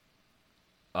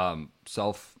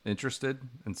self-interested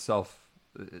and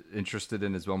interested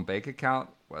in his own bank account,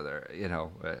 whether,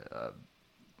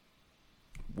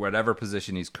 whatever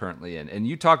position he's currently in. And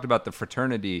you talked about the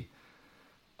fraternity.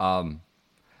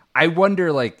 I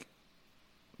wonder, like,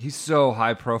 he's so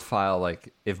high profile,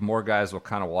 like, if more guys will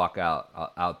kind of walk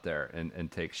out there and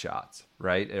take shots,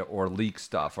 right? Or leak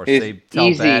stuff, or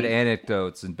tell bad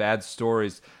anecdotes and bad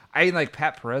stories. I mean, like,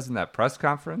 Pat Perez in that press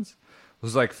conference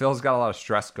was like, Phil's got a lot of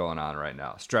stress going on right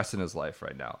now, stress in his life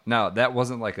right now. Now, that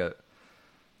wasn't like a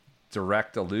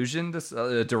direct allusion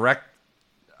to a direct,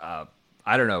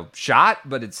 shot,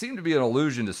 but it seemed to be an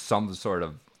allusion to some sort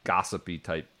of gossipy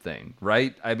type thing,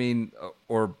 right? I mean,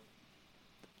 or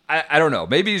I don't know.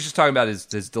 Maybe he's just talking about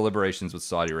his deliberations with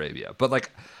Saudi Arabia. But,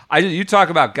 like, you talk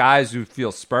about guys who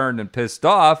feel spurned and pissed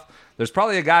off. There's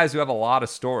probably guys who have a lot of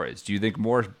stories. Do you think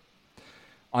more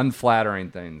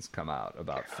unflattering things come out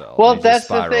about Phil? Well, that's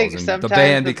the thing. Sometimes the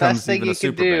band becomes even a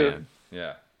super band.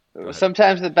 Yeah.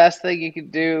 Sometimes the best thing you can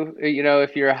do,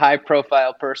 if you're a high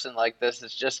profile person like this,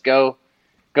 is just go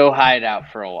hide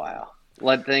out for a while.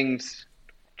 Let things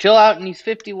chill out, and he's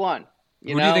 51.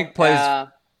 Who do you think plays?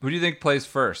 Who do you think plays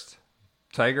first,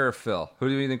 Tiger or Phil? Who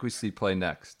do you think we see play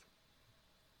next?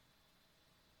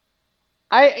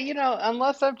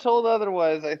 Unless I'm told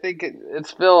otherwise, I think it's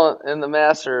Phil in the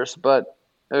Masters. But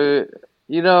I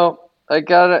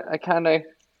kind of,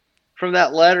 from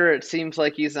that letter, it seems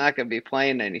like he's not going to be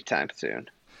playing anytime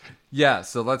soon. Yeah,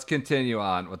 so let's continue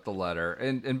on with the letter.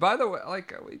 And by the way,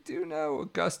 like, we do know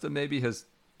Augusta maybe has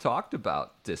talked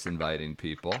about disinviting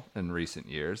people in recent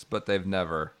years, but they've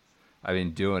never. I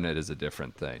mean, doing it is a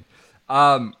different thing.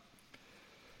 So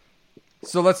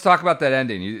let's talk about that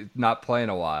ending. You not playing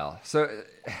a while. So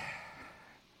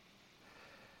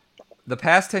the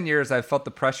past 10 years, I've felt the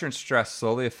pressure and stress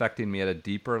slowly affecting me at a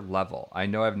deeper level. I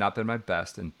know I've not been my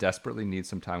best and desperately need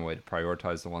some time away to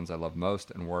prioritize the ones I love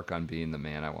most and work on being the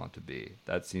man I want to be.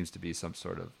 That seems to be some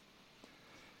sort of,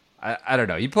 I don't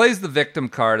know. He plays the victim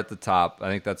card at the top. I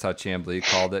think that's how Chambly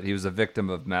called it. He was a victim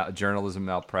of journalism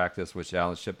malpractice, which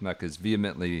Alan Shipnuck has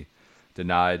vehemently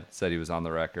denied, said he was on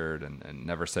the record, and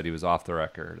never said he was off the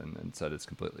record, and said it's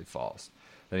completely false.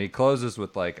 Then he closes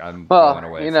with, like, I'm going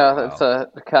away.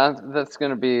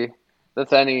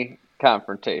 That's any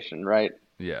confrontation, right?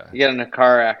 Yeah. You get in a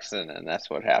car accident, and that's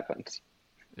what happens.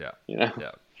 Yeah. Yeah.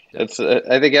 It's.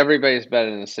 I think everybody's been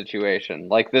in a situation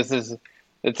like this.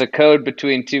 It's a code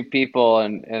between two people,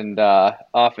 and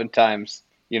oftentimes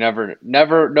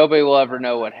nobody will ever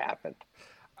know what happened.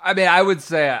 I mean, I would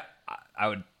say I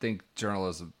would think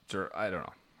journalism. I don't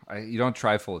know. You don't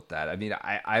trifle with that. I mean,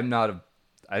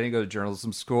 I didn't go to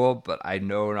journalism school, but I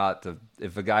know not to.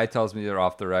 If a guy tells me they're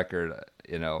off the record,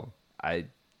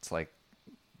 it's like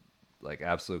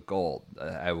absolute gold.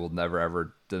 I will never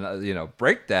ever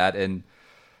break that, and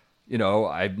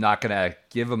I'm not gonna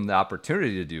give him the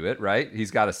opportunity to do it. Right?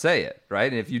 He's got to say it,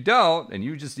 right? And if you don't, and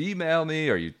you just email me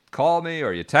or you call me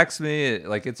or you text me,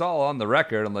 like it's all on the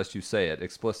record unless you say it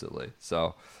explicitly.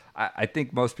 So I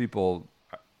think most people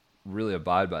really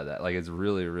abide by that. Like it's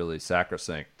really, really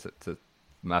sacrosanct to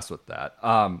mess with that.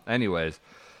 Anyways,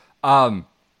 so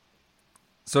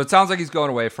it sounds like he's going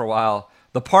away for a while.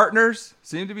 The partners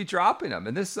seem to be dropping him.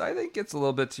 And this, I think, gets a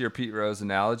little bit to your Pete Rose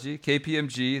analogy.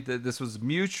 KPMG, this was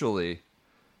mutually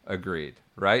agreed,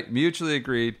 right? Mutually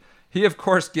agreed. He, of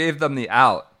course, gave them the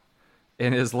out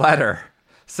in his letter.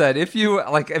 Said, if you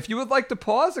would like to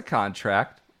pause a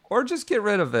contract or just get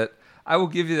rid of it, I will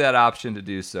give you that option to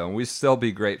do so. And we still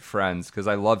be great friends because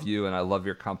I love you and I love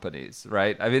your companies,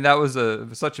 right? I mean, that was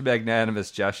such a magnanimous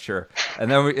gesture.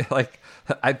 And then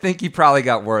I think he probably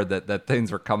got word that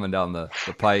things were coming down the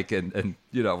pike. And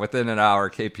within an hour,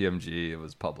 KPMG, it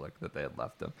was public that they had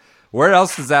left him. Where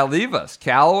else does that leave us?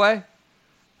 Callaway?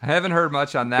 I haven't heard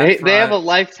much on that front. They have a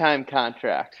lifetime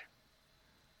contract.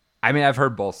 I mean, I've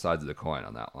heard both sides of the coin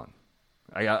on that one.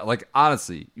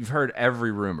 Honestly, you've heard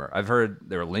every rumor. I've heard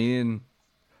they're leaning.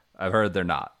 I've heard they're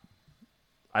not.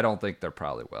 I don't think they're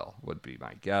probably will, would be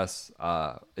my guess.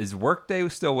 Is Workday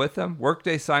still with them?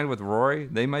 Workday signed with Rory.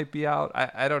 They might be out.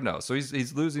 I don't know. So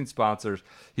he's losing sponsors.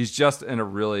 He's just in a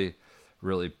really,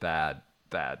 really bad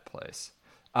place.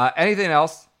 Anything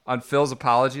else on Phil's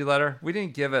apology letter? We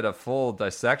didn't give it a full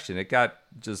dissection. It got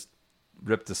just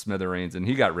ripped to smithereens, and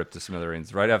he got ripped to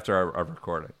smithereens right after our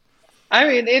recording. I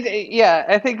mean,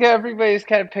 I think everybody's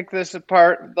kind of picked this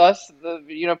apart. Thus,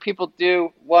 people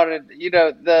do want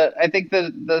to, I think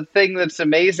the thing that's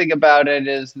amazing about it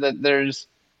is that there's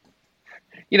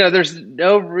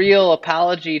no real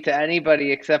apology to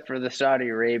anybody except for the Saudi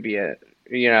Arabia,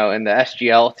 and the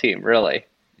SGL team, really.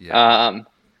 Yeah.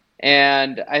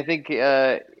 And I think,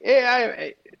 it'll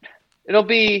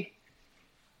be.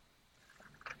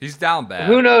 He's down bad.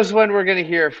 Who knows when we're going to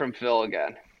hear from Phil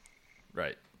again?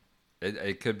 Right.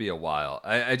 It could be a while.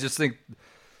 I just think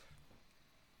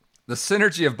the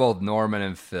synergy of both Norman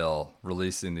and Phil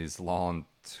releasing these long,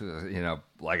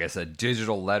 like I said,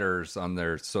 digital letters on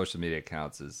their social media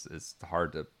accounts is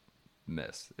hard to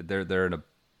miss. They're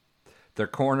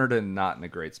cornered and not in a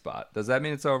great spot. Does that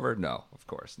mean it's over? No, of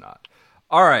course not.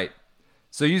 All right.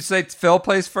 So you say Phil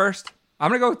plays first?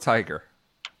 I'm gonna go with Tiger.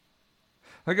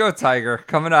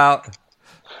 Coming out.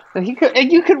 And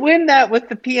you could win that with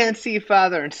the PNC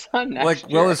father and son next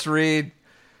year. Willis Reed,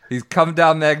 he's coming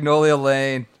down Magnolia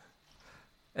Lane,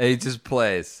 and he just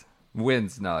plays.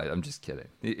 Wins. No, I'm just kidding.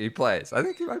 He plays. I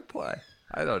think he might play.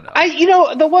 I don't know.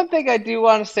 The one thing I do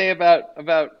want to say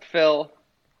about Phil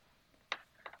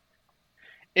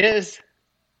is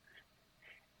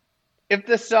if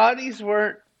the Saudis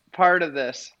weren't part of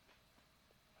this,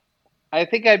 I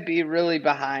think I'd be really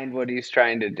behind what he's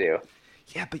trying to do.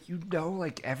 Yeah, but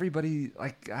everybody,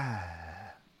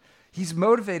 he's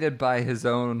motivated by his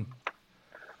own.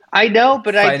 I know,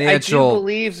 but financial... I do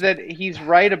believe that he's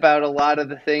right about a lot of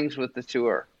the things with the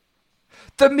tour.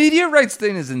 The media rights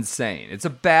thing is insane. It's a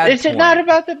bad. It's not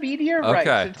about the media rights.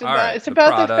 Okay, it's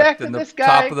about the fact that this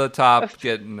guy top of the top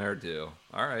getting their due.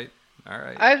 All right.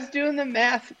 I was doing the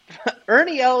math.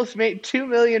 Ernie Els made $2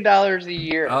 million a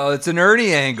year. Oh, it's an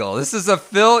Ernie angle. This is a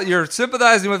Phil. You're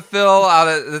sympathizing with Phil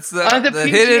it's the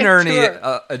hidden Ernie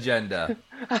agenda.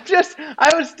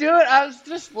 I was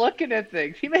just looking at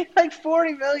things. He made like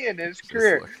 $40 million in his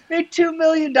career. Made $2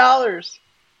 million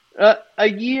a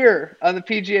year on the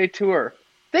PGA Tour.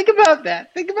 Think about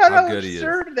that. Think about how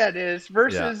absurd that is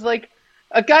versus like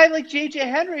a guy like JJ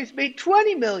Henry's made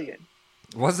 $20 million.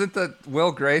 Wasn't the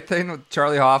Will Gray thing with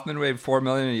Charlie Hoffman made $4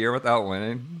 million a year without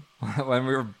winning when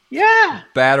we were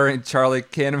battering Charlie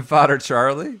Cannon Fodder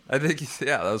Charlie? I think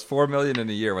that was $4 million in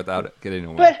a year without getting a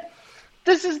win. But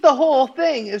this is the whole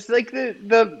thing. It's like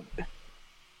the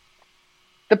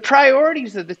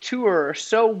priorities of the tour are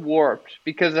so warped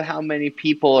because of how many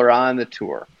people are on the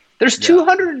tour. There's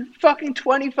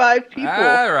 225 people.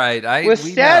 All right, with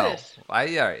status.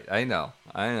 I know.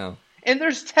 And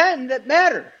there's 10 that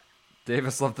matter.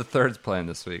 Davis Love III's playing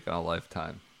this week on a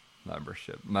lifetime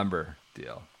member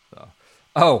deal.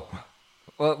 So,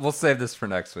 we'll save this for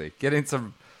next week. Getting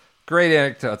some great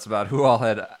anecdotes about who all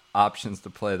had options to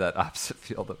play that opposite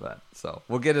field event. So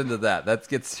we'll get into that. That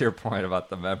gets to your point about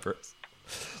the members.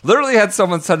 Literally had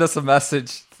someone send us a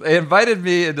message. They invited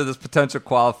me into this potential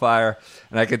qualifier,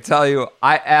 and I can tell you,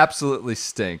 I absolutely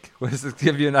stink. Which is to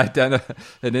give you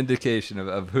an indication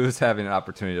of who's having an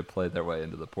opportunity to play their way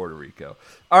into the Puerto Rico.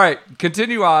 All right,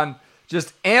 continue on.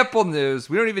 Just ample news.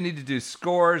 We don't even need to do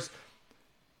scores.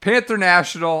 Panther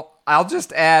National, I'll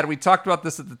just add, we talked about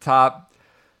this at the top.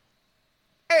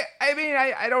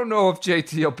 I don't know if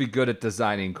JT will be good at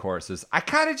designing courses. I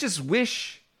kind of just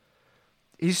wish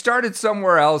he started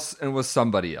somewhere else and was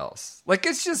somebody else. Like,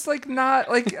 it's just like not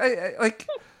like like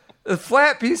a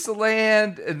flat piece of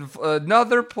land and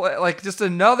another like just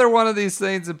another one of these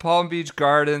things in Palm Beach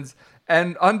Gardens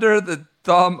and under the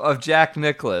thumb of Jack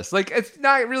Nicklaus. Like, it's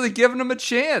not really giving him a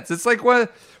chance. It's like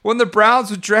when the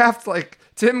Browns would draft like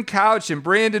Tim Couch and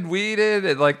Brandon Weeden,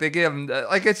 and like they give him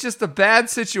like it's just a bad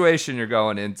situation you're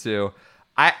going into.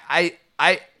 I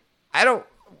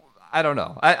don't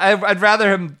know. I'd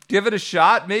rather him give it a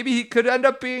shot. Maybe he could end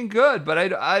up being good, but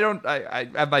I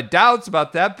have my doubts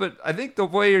about that. But I think the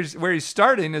way where he's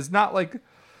starting is not like,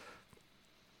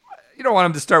 you don't want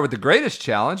him to start with the greatest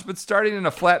challenge, but starting in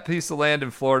a flat piece of land in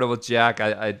Florida with Jack,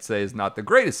 I'd say is not the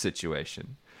greatest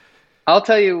situation. I'll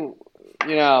tell you,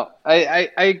 I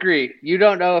agree. You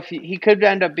don't know if he could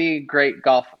end up being a great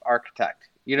golf architect.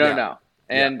 You don't know.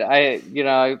 And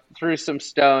I threw some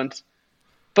stones.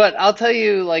 But I'll tell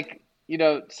you,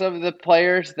 some of the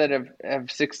players that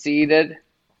have succeeded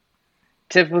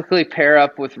typically pair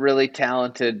up with really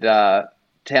talented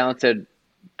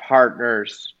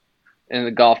partners in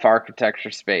the golf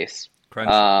architecture space. There's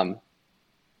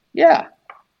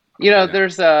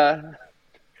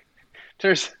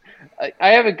I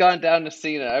haven't gone down to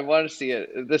see it. I want to see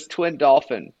it. This Twin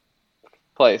Dolphin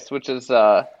place, which is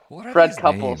Fred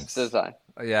Couples' design.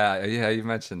 Yeah, you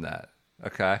mentioned that.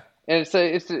 Okay. And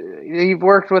he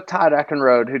worked with Todd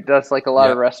Eckenrode, who does like a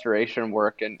lot of restoration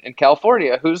work in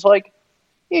California, who's like,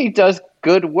 he does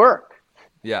good work.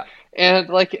 Yeah. And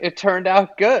like, it turned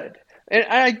out good. And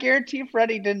I guarantee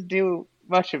Freddie didn't do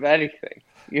much of anything,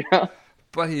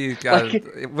 But he got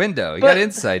a window. He got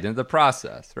insight into the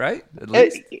process, right? At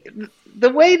least. The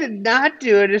way to not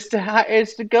do it is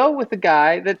to go with a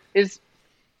guy that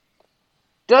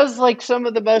does like some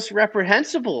of the most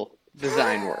reprehensible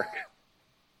design work.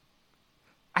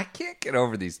 I can't get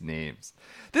over these names.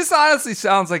 This honestly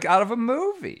sounds like out of a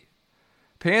movie.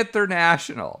 Panther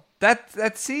National.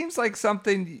 That seems like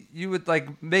something you would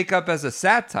like make up as a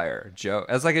satire joke,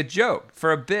 as like a joke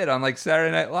for a bit on like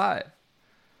Saturday Night Live.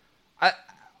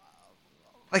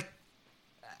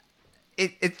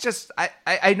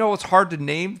 I know it's hard to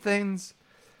name things,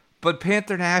 but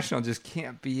Panther National just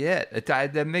can't be it.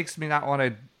 That makes me not want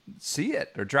to see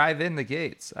it or drive in the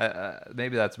gates.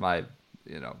 Maybe that's my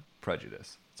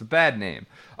prejudice. It's a bad name.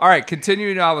 All right,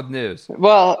 continuing on with news.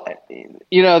 Well,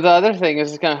 the other thing is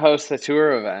it's going to host the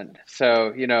tour event.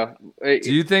 So, do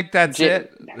you think that's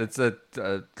it? It's a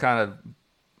kind of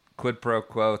quid pro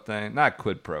quo thing. Not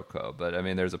quid pro quo, but I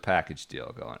mean, there's a package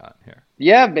deal going on here.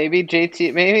 Yeah, maybe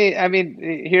JT.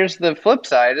 Maybe here's the flip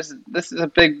side. This is a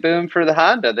big boom for the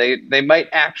Honda. They might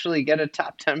actually get a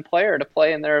top 10 player to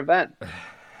play in their event.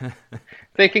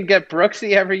 They can get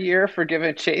Brooksy every year for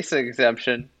giving Chase an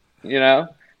exemption,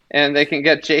 and they can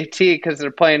get JT because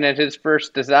they're playing at his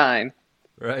first design.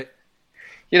 Right.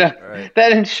 Right.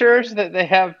 That ensures that they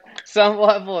have some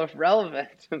level of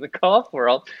relevance in the golf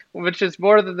world, which is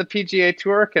more than the PGA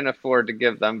Tour can afford to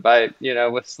give them by,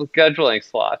 with scheduling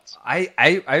slots.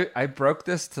 I broke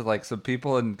this to like some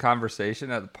people in conversation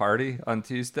at the party on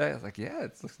Tuesday. I was like,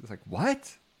 it's like,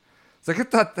 what? It's like, I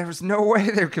thought there was no way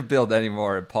they could build any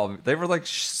more in Palm Beach. They were like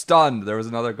stunned. There was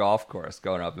another golf course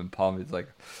going up in Palm Beach. Like,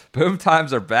 boom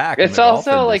times are back. It's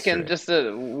also like in just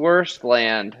a worse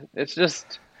land. It's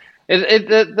just...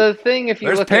 The thing, if you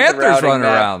There's look Panthers at the routing running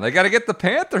map, around. They got to get the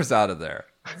Panthers out of there.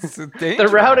 The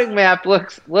routing map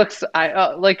looks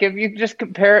like if you just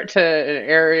compare it to an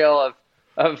aerial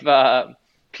of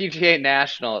PGA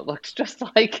National, it looks just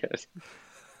like it.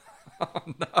 Oh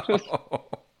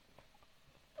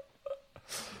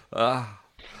no!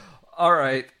 All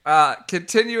right.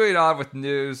 Continuing on with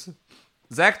news.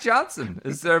 Zach Johnson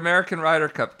is their American Ryder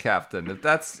Cup captain. If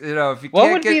that's if you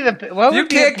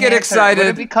can't get excited would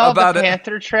it be called about the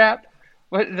Panther Trap,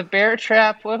 the Bear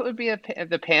Trap? What would be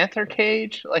the Panther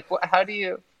Cage? Like how do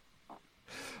you?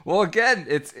 Well, again,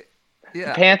 it's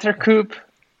Panther Coop.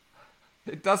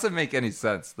 It doesn't make any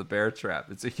sense. The Bear Trap.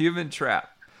 It's a human trap.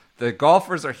 The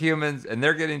golfers are humans, and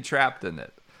they're getting trapped in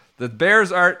it. The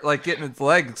bears aren't like getting its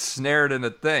legs snared in a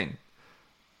thing.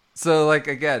 So, like,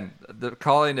 again,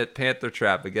 calling it Panther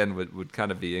Trap, again, would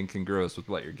kind of be incongruous with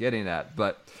what you're getting at.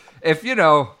 But if,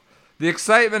 The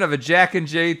excitement of a Jack and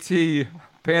JT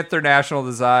Panther National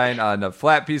design on a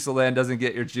flat piece of land doesn't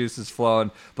get your juices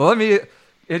flowing. But let me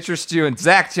interest you in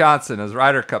Zach Johnson as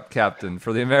Ryder Cup captain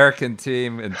for the American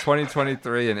team in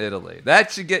 2023 in Italy. That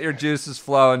should get your juices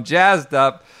flowing, jazzed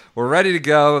up. We're ready to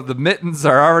go. The mittens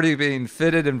are already being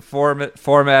fitted and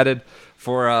formatted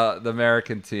for the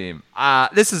American team.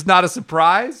 This is not a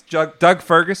surprise. Doug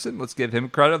Ferguson, let's give him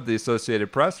credit, of the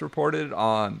Associated Press, reported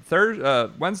on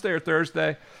Wednesday or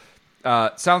Thursday.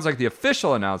 Sounds like the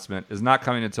official announcement is not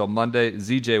coming until Monday.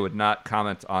 ZJ would not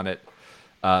comment on it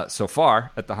so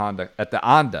far at the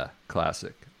Honda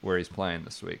Classic where he's playing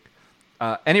this week.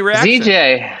 Any reaction?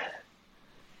 ZJ.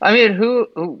 I mean,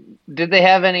 who did they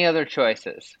have any other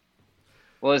choices?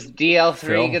 Was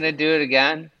DL3 going to do it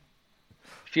again?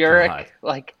 Furyk?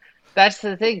 Like, that's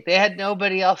the thing. They had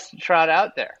nobody else to trot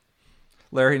out there.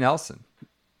 Larry Nelson.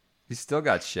 He still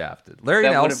got shafted. Larry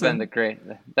Nelson. That would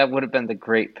have been the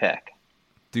great pick.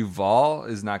 Duval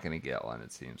is not going to get one,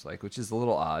 it seems like, which is a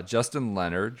little odd. Justin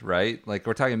Leonard, right? Like,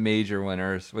 we're talking major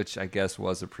winners, which I guess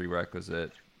was a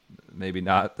prerequisite. Maybe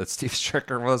not that Steve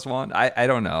Stricker was one. I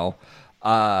don't know.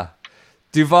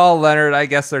 Duval, Leonard, I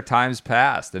guess their time's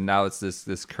passed, and now it's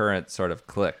this current sort of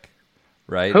clique,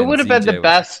 right? Who would have been the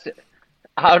best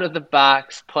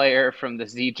out-of-the-box player from the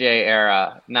ZJ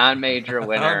era, non-major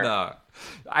winner? No.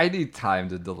 I need time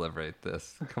to deliberate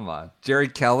this. Come on. Jerry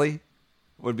Kelly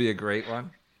would be a great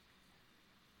one,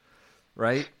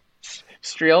 right?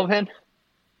 Streelman?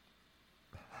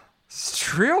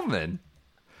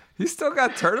 He's still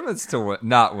got tournaments to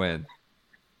not win.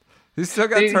 He's still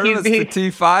got tournaments to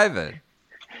T5 in.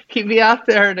 He'd be out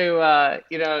there to,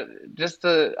 just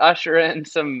to usher in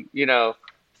some good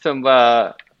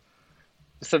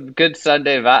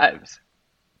Sunday vibes.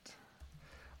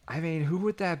 I mean, who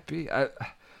would that be?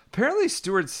 Apparently,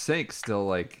 Stuart Sink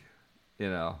still I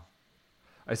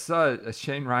saw a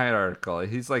Shane Ryan article.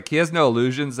 He's like, he has no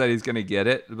illusions that he's going to get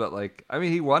it, but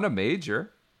he won a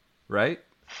major, right?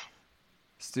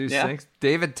 Stu Sink.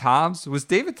 David Toms. Was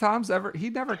David Toms ever? He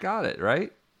never got it,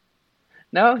 right?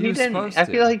 No, he didn't. I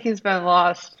feel like he's been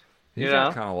lost. He's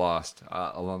kind of lost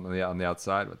on the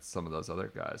outside with some of those other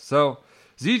guys. So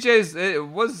ZJ's, it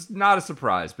was not a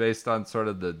surprise based on sort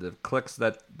of the cliques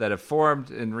that have formed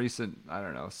in recent,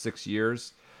 6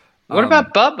 years. What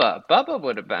about Bubba? Bubba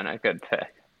would have been a good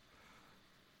pick.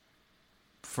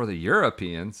 For the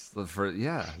Europeans,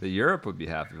 the Europe would be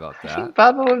happy about that. I think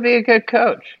Bubba would be a good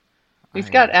coach. He's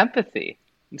got empathy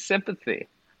and sympathy.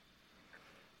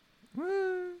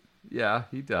 Yeah,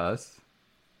 he does.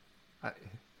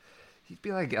 He'd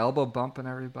be like elbow bumping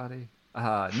everybody.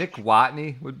 Nick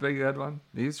Watney would be a good one.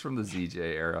 He's from the ZJ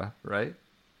era, right?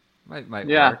 Might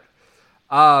work.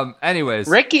 Anyways,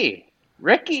 Ricky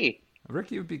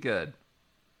would be good.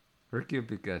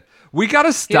 We got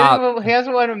to stop. He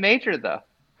hasn't won a major, though.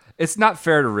 It's not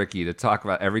fair to Ricky to talk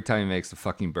about every time he makes a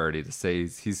fucking birdie to say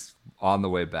he's on the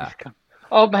way back.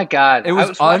 Oh, my God. It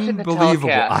was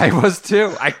unbelievable. I was,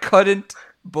 too. I couldn't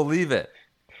believe it.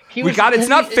 It's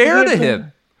not fair to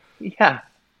him. Yeah.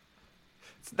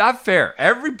 It's not fair.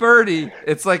 Every birdie,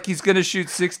 it's like he's going to shoot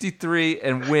 63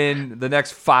 and win the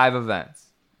next 5 events.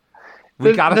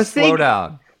 We got to slow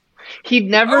down. He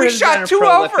never. He shot 2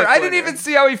 over. I didn't even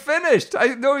see how he finished.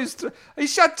 I know he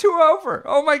shot 2 over.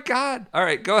 Oh my God! All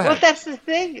right, go ahead. Well, that's the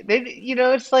thing.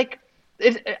 It's like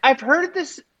I've heard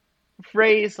this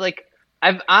phrase.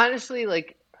 I've honestly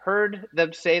heard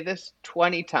them say this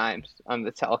 20 times on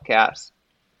the telecast.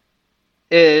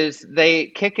 Is they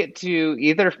kick it to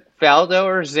either Faldo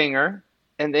or Zinger,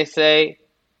 and they say,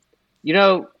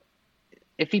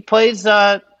 if he plays,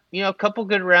 a couple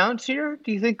good rounds here,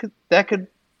 do you think that could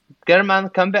get him on the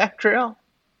comeback trail?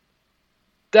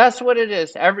 That's what it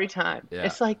is every time. Yeah.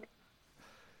 It's like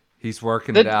he's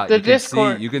working it out.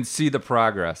 You can see the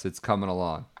progress. It's coming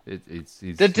along.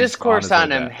 The discourse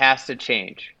on him has to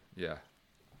change. Yeah,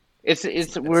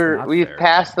 we've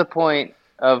passed the point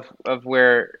of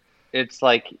where it's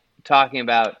like talking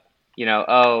about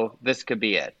this could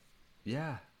be it.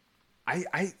 Yeah,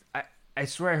 I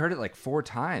swear I heard it 4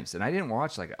 times, and I didn't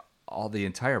watch all the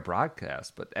entire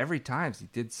broadcast, but every time he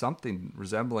did something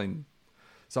resembling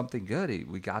something good,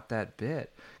 we got that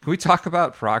bit. Can we talk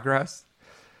about progress?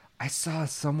 I saw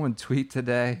someone tweet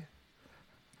today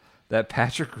that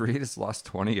Patrick Reed has lost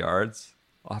 20 yards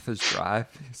off his drive.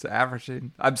 He's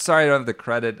averaging. I'm sorry I don't have the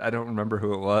credit. I don't remember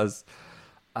who it was.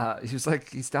 He was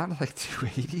he's down to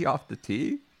 280 off the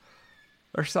tee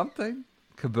or something.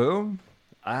 Kaboom.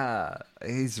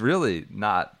 He's really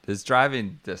not. His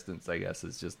driving distance, I guess,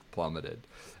 is just plummeted.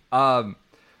 All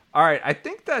right, I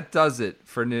think that does it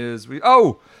for news.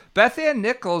 Beth Ann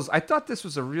Nichols, I thought this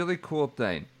was a really cool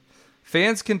thing.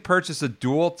 Fans can purchase a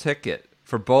dual ticket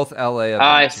for both LA events.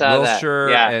 I saw Wilshire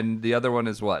that. Yeah. and the other one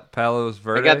is what? Palos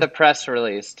Verdes? I got the press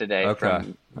release today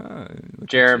from Look at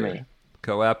Jeremy. you.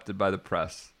 Co-opted by the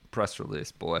press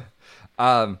release, boy.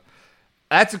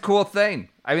 That's a cool thing.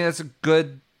 I mean, that's a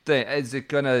good thing. Is it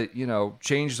gonna,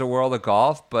 change the world of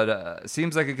golf? But it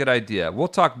seems like a good idea. We'll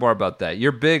talk more about that.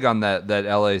 You're big on that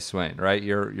LA swing, right?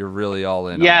 You're really all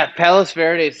in. Yeah, on it. Palos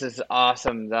Verdes is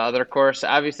awesome. The other course,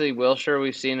 obviously Wilshire,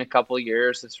 we've seen a couple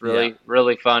years. It's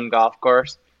really fun golf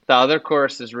course. The other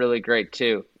course is really great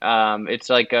too. It's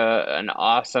like an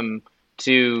awesome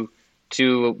two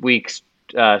weeks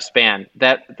span.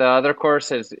 That the other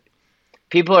course is.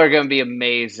 People are going to be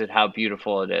amazed at how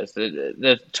beautiful it is.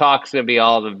 The talk's going to be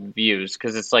all the views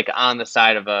because it's like on the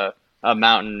side of a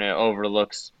mountain and it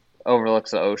overlooks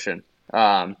the ocean.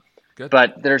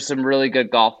 But there's some really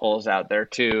good golf holes out there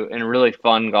too, and really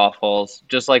fun golf holes,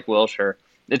 just like Wilshire.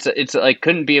 It's like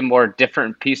couldn't be a more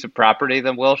different piece of property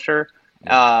than Wilshire,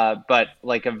 but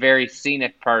like a very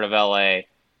scenic part of LA,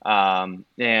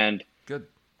 and good.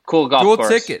 Cool golf Dual course.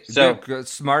 ticket. So good,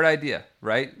 smart idea,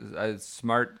 right? A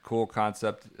smart, cool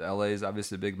concept. LA is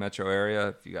obviously a big metro area.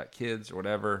 If you got kids or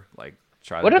whatever, like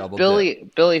try what to if double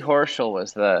dip. Billy Horschel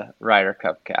was the Ryder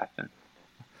Cup captain?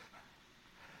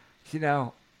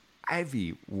 I'd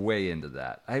be way into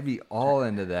that. I'd be all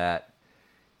into that.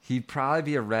 He'd probably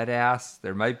be a red ass.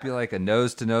 There might be like a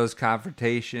nose-to-nose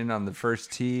confrontation on the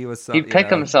first tee with something. He'd pick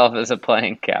himself as a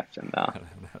playing captain, though.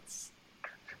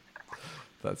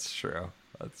 That's true.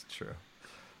 That's true.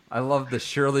 I love the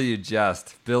surely you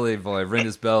jest. Billy boy, ring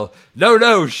his bell.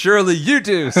 No, surely you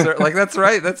do, sir. Like, that's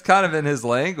right. That's kind of in his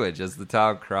language as the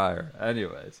town crier.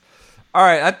 Anyways. All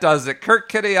right, that does it. Kurt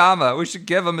Kitayama, we should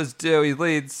give him his due. He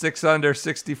leads 6 under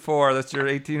 64. That's your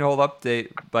 18-hole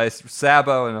update by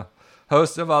Sabo and a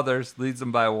host of others. Leads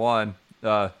them by 1.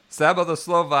 Sabo the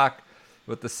Slovak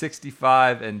with the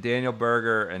 65, and Daniel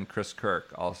Berger and Chris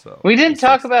Kirk also. We didn't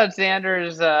talk about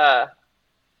Xander's...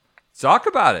 Talk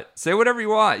about it. Say whatever you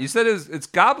want. You said it's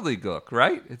gobbledygook,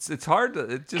 right? It's hard to.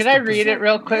 It's just Can I read it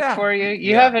real quick for you?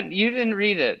 You didn't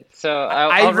read it, so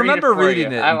I remember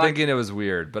reading it and thinking thinking it was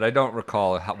weird, but I don't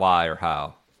recall why or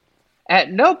how.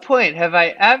 At no point have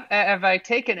I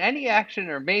taken any action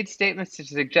or made statements to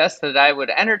suggest that I would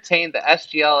entertain the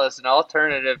SGL as an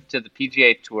alternative to the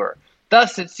PGA Tour.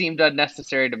 Thus, it seemed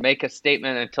unnecessary to make a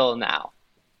statement until now.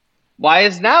 Why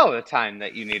is now the time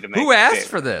that you need to make Who a asked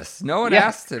statement? for this? No one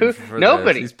asked him for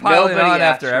nobody. this. He's piling Nobody on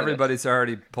asked after for everybody's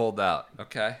already pulled out.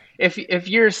 Okay. If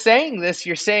you're saying this,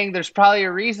 you're saying there's probably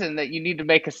a reason that you need to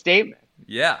make a statement.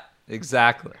 Yeah,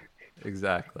 exactly. I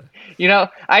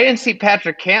didn't see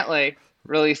Patrick Cantlay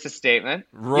release a statement.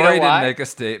 Rory didn't make a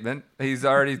statement. He's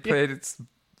already paid its,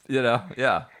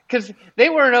 yeah. Because they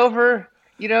weren't over,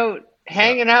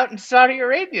 hanging out in Saudi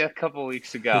Arabia a couple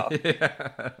weeks ago.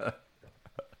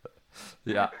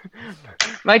 Yeah.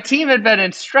 My team had been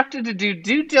instructed to do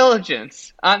due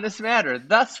diligence on this matter.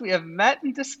 Thus, we have met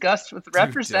and discussed with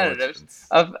representatives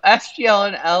of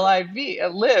SGL and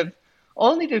LIV,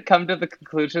 only to come to the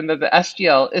conclusion that the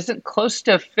SGL isn't close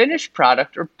to a finished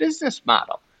product or business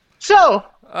model. So,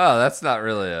 that's not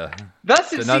really a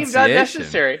thus it seemed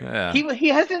unnecessary. Yeah. He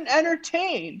hasn't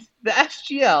entertained the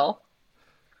SGL,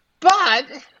 but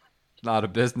not a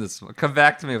business. Come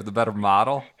back to me with a better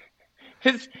model.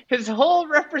 His whole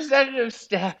representative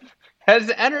staff has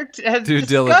due discussed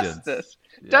diligence. this,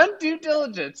 done due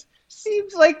diligence.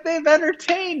 Seems like they've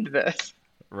entertained this.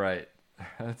 Right.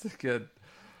 That's a good.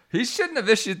 He shouldn't have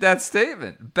issued that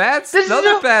statement.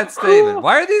 Another bad statement.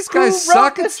 Why are these guys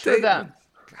sucking statements?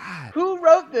 God. Who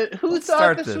wrote this? Who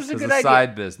thought this was a good idea?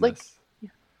 Side business.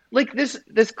 Like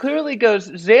this clearly goes.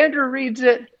 Xander reads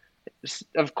it.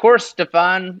 Of course,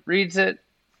 Stefan reads it.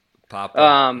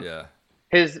 Papa. Yeah.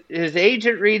 His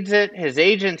agent reads it. His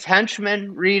agent's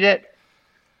henchmen read it.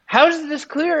 How does this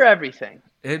clear everything?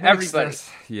 Everybody.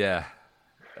 Yeah.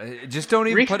 Just don't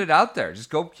even put it out there. Just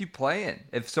go keep playing.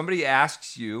 If somebody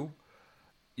asks you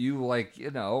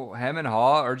hem and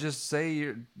haw, or just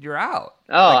say you're out.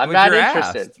 Oh, I'm not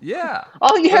interested. Asked. Yeah.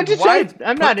 Oh, you have to say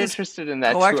I'm not interested in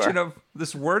that collection of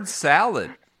this word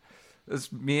salad,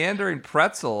 this meandering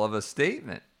pretzel of a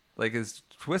statement, like his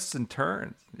twists and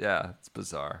turns. Yeah, it's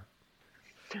bizarre.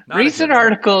 Recent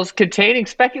articles containing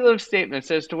speculative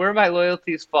statements as to where my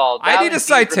loyalties fall. I need a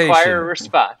citation. Require a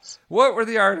response. What were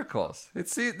the articles?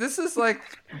 This is like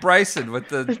Bryson with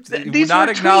the These not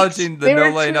were acknowledging tweets. the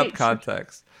no laying up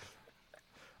context.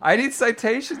 I need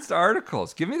citations to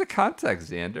articles. Give me the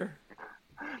context, Xander.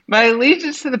 My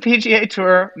allegiance to the PGA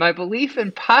Tour, my belief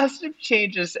in positive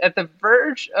changes at the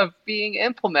verge of being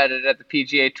implemented at the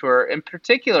PGA Tour, in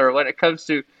particular when it comes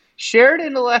to shared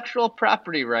intellectual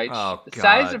property rights, Oh, the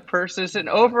size God. of purses, and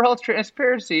overall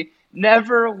transparency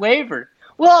never wavered.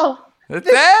 Well, This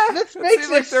this it makes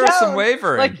seemed like it there was some sound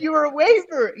wavering. like you were a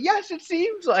waver. Yes, it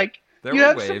seems like There you were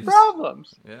have some waves.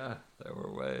 problems. Yeah, there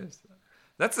were waves.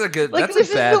 That's a good. Like, That's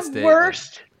this a bad is the statement.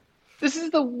 worst. This is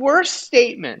the worst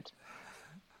statement.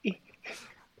 I'm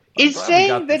He's glad we saying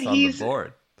got that this on the he's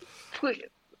board.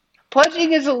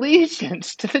 pledging his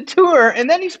allegiance to the tour, and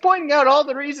then he's pointing out all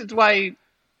the reasons why.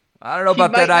 I don't know He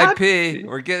about that might not IP. be.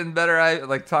 We're getting better.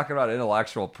 Like talking about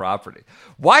intellectual property.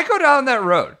 Why go down that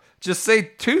road? Just say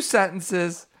 2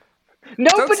 sentences.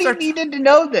 Nobody start- needed to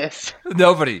know this.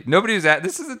 Nobody was at.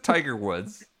 This isn't Tiger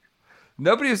Woods.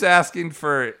 Nobody was asking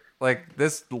for like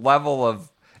this level of.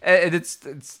 And it's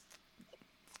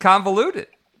convoluted.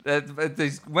 They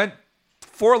went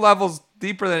 4 levels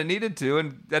deeper than it needed to,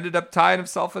 and ended up tying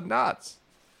himself in knots.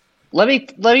 Let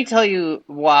me tell you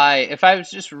why. If I was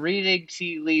just reading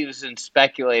tea leaves and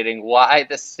speculating why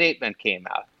the statement came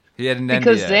out, He had an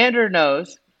because NDA. Xander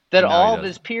knows that No, he all of doesn't.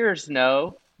 his peers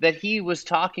know that he was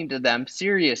talking to them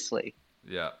seriously.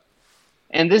 Yeah.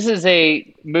 And this is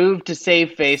a move to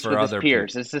save face For with his other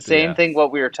peers. people. It's the same Yeah. thing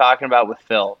what we were talking about with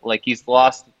Phil. Like, he's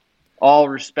lost all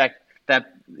respect.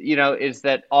 That, is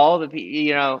that all the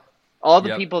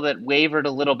Yep. people that wavered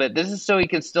a little bit. This is so he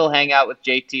can still hang out with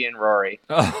JT and Rory.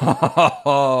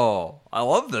 Oh, I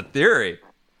love the theory.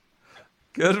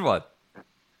 Good one.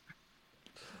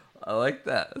 I like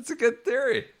that. That's a good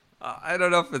theory. I don't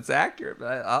know if it's accurate, but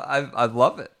I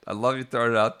love it. I love you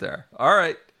throwing it out there. All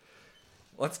right.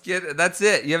 Let's get it. That's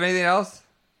it. You have anything else?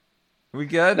 We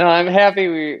good? No, I'm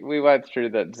happy we went through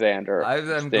that Xander. I'm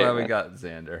glad we statement. got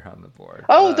Xander on the board.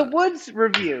 Oh, the Woods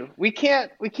review. We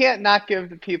can't not give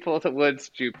the people the Woods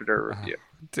Jupiter review.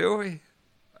 Do we?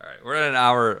 All right, we're at an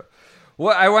hour.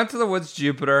 Well, I went to the Woods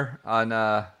Jupiter on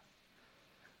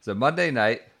it's a Monday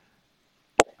night.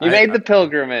 You made the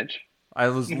pilgrimage. I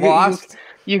was lost.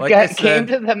 You Like I came said,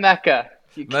 to the Mecca.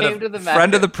 You met came a to the Mecca.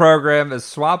 friend of the program, as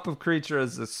swamp of creature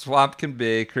as a swamp can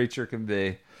be, creature can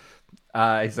be.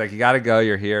 He's like, you got to go.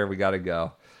 You're here. We got to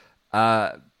go.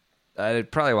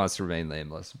 It probably wants to remain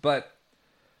nameless, but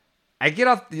I get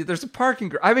off. There's a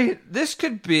parking. I mean, this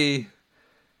could be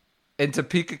in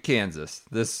Topeka, Kansas.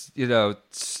 This,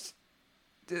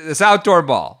 this outdoor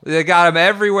ball. They got them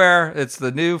everywhere. It's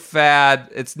the new fad.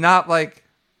 It's not like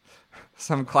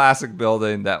some classic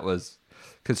building that was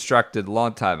constructed a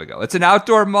long time ago. It's an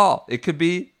outdoor mall. It could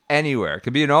be anywhere. It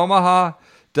could be in Omaha.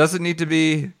 Doesn't need to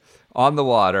be on the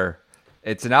water.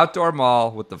 It's an outdoor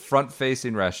mall with the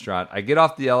front-facing restaurant. I get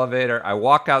off the elevator. I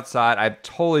walk outside. I'm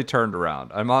totally turned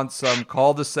around. I'm on some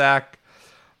cul-de-sac.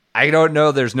 I don't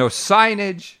know. There's no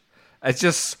signage. It's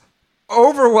just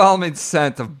overwhelming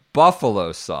scent of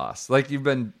buffalo sauce. Like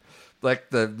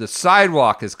the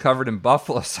sidewalk is covered in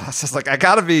buffalo sauce. It's like, I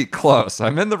got to be close.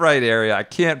 I'm in the right area. I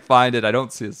can't find it. I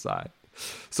don't see a sign.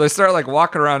 So I start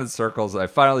walking around in circles. I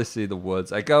finally see the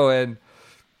Woods. I go in.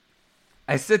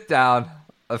 I sit down.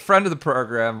 A friend of the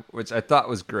program, which I thought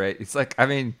was great. He's like, I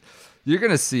mean, you're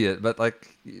going to see it, but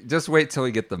just wait till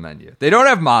we get the menu. They don't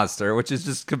have Monster, which is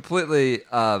just completely,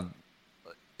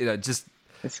 just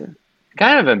It's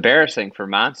kind of embarrassing for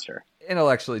Monster.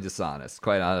 intellectually dishonest,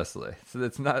 quite honestly. So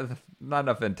it's not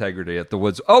enough integrity at the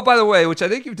Woods. Oh, by the way, which I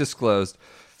think you've disclosed,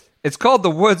 it's called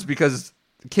the Woods because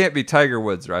it can't be Tiger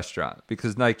Woods Restaurant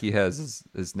because Nike has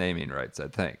his naming rights, I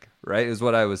think. Right, is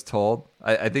what I was told.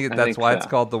 I think that's why it's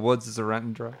called the Woods is a rent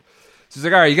and drive. So he's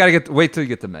like, all right, you got to wait till you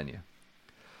get the menu.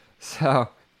 So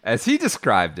as he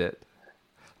described it,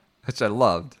 which I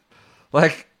loved,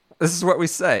 this is what we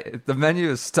say: the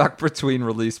menu is stuck between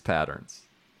release patterns.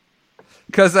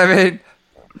 Because I mean,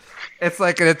 it's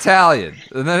like an Italian,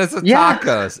 and then it's a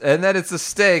tacos, and then it's a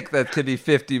steak that could be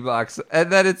 $50,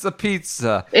 and then it's a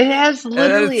pizza. It has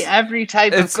literally every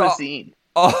type of cuisine.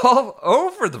 All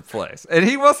over the place, and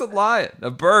he wasn't lying. A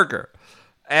burger,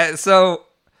 and so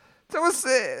it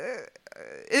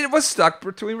was stuck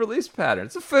between release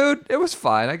patterns. The food, it was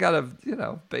fine. I got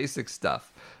basic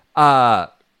stuff.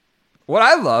 What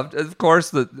I loved, of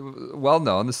course, well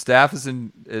known. The staff is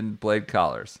in blade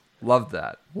collars. Love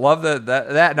that. Love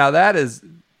that. Now that is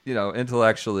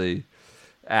intellectually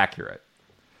accurate.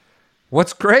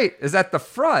 What's great is at the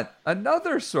front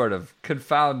another sort of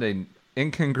confounding,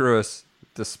 incongruous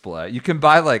display. You can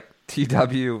buy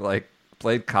TW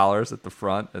blade collars at the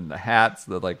front and the hats,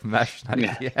 the mesh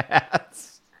Nike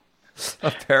hats,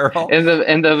 apparel, and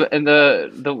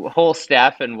the whole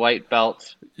staff in white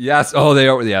belts. Yes. Oh, they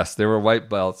were white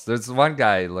belts. There's one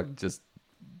guy looked just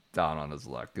down on his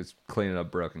luck. He's cleaning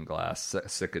up broken glass.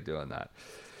 Sick of doing that.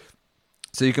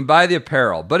 So you can buy the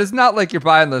apparel, but it's not like you're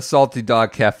buying the Salty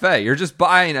Dog Cafe. You're just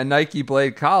buying a Nike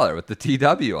Blade collar with the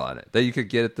TW on it that you could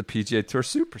get at the PGA Tour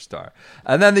Superstar.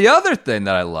 And then the other thing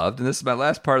that I loved, and this is my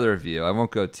last part of the review, I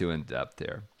won't go too in depth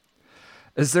here,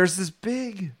 is there's this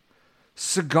big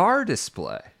cigar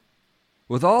display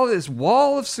with all this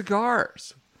wall of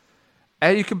cigars.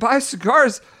 And you can buy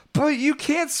cigars, but you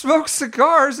can't smoke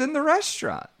cigars in the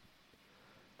restaurant.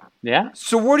 Yeah.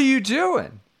 So what are you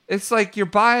doing? It's like you're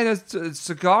buying a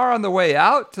cigar on the way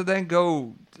out to then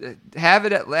go have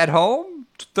it at home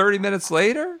 30 minutes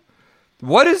later.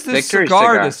 What is this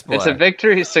cigar display? It's a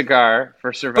victory cigar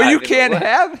for surviving. But you can't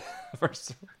have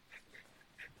it.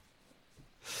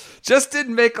 Just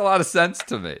didn't make a lot of sense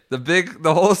to me.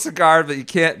 The whole cigar, but you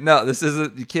can't. No, this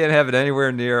isn't. You can't have it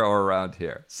anywhere near or around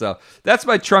here. So that's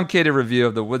my truncated review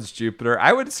of the Woods Jupiter.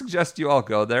 I would suggest you all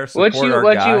go there. What'd you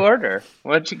order?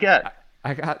 What'd you get?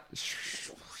 I got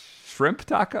shrimp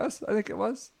tacos, I think it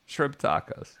was. Shrimp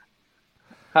tacos.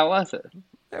 How was it?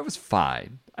 It was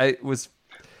fine.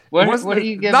 What are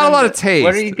you giving? Not a lot of taste.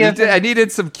 What are you giving? I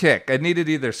needed some kick. I needed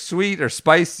either sweet or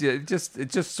spicy. It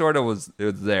just sort of was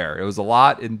there. It was a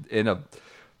lot in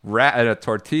a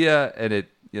tortilla, and it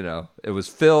was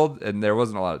filled, and there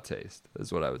wasn't a lot of taste,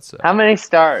 is what I would say. How many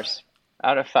stars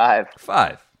out of 5?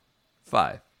 5.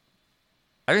 I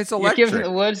mean, it's electric. You're giving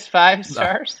the Woods 5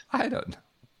 stars? No, I don't know.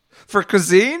 For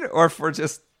cuisine or for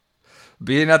just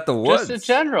being at the Woods? Just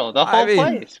in general, the whole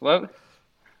place. What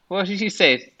did you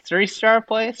say? 3-star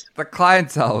place? The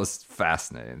clientele was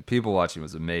fascinating. People watching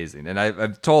was amazing, and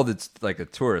I'm told it's like a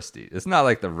touristy. It's not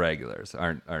like the regulars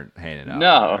aren't hanging out.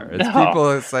 No, there. It's people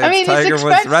that say it's Tiger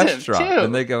Woods restaurant, too.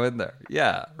 And they go in there.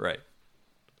 Yeah, right.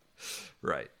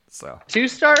 So 2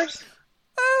 stars?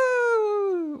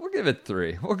 We'll give it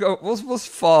 3. We'll go. We'll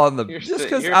fall on the just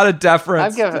because out of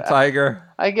deference to Tiger.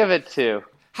 I give it 2.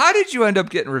 How did you end up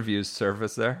getting refused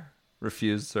service there?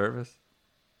 Refused service.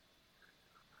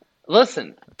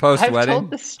 Listen,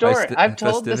 post-wedding. I've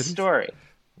told the story.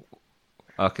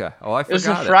 Okay. Oh, I forgot. It was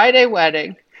a Friday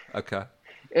wedding. Okay.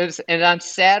 And on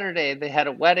Saturday they had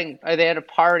a wedding. Or they had a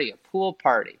party, a pool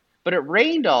party. But it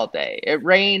rained all day. It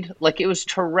rained like it was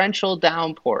torrential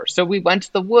downpour. So we went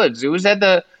to the Woods. It was at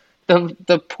the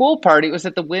pool party. It was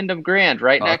at the Wyndham Grand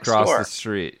right next door. Across the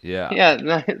street. Yeah.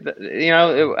 Yeah.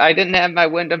 I didn't have my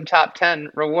Wyndham Top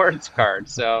 10 rewards card,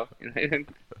 so.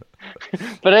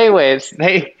 But anyways,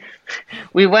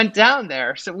 we went down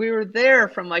there. So we were there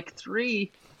from like 3.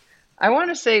 I want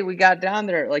to say we got down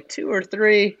there at like 2 or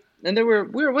 3, and we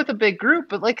were with a big group.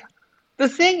 But like, the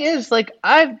thing is, like,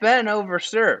 I've been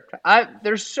overserved.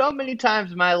 There's so many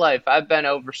times in my life I've been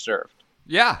overserved.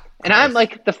 Yeah. And I'm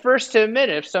like the first to admit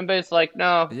it. If somebody's like,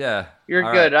 "No, yeah, you're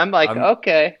all good," right. I'm like,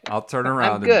 "Okay, I'll turn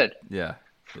around." I'm good. Yeah.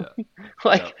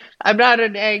 I'm not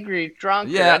an angry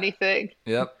drunk or anything.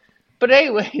 Yep. But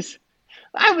anyways,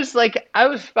 I was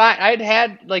fine. I'd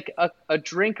had like a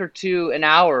drink or two an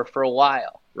hour for a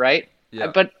while, right? Yeah.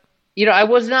 But I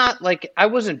was not like, I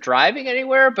wasn't driving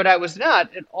anywhere, but I was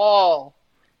not at all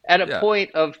at a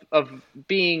point of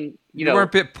being, you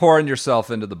weren't pouring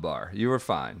yourself into the bar. You were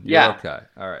fine. You were okay.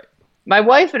 All right. My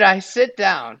wife and I sit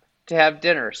down to have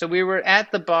dinner. So we were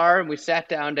at the bar and we sat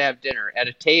down to have dinner at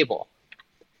a table.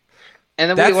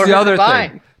 And then we ordered the other wine.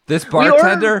 Thing. This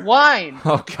bartender? We ordered wine.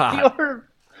 Oh, God. We ordered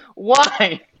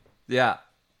wine. Yeah.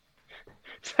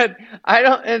 And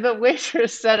the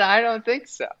waitress said, "I don't think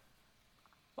so."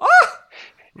 Oh,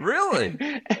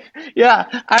 really? Yeah,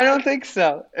 I don't think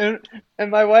so. And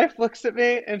my wife looks at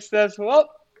me and says, "Well,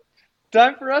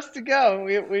 time for us to go."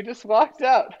 We just walked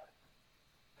out.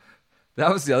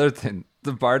 That was the other thing.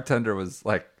 The bartender was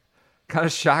like kind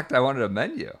of shocked I wanted a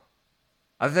menu.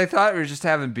 They thought we were just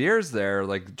having beers there,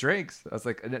 like drinks. I was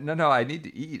like, no, I need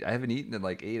to eat. I haven't eaten in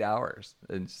like 8 hours.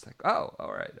 And she's like, "Oh,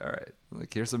 all right. I'm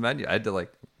like, here's a menu." I had to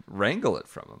like wrangle it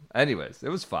from him. Anyways, it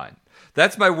was fine.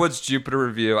 That's my Woods Jupiter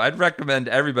review. I'd recommend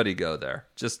everybody go there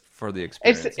just for the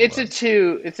experience. It's a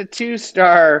 2. It's a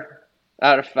 2-star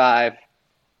out of 5.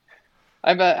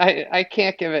 I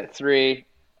can't give it 3.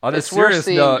 On a serious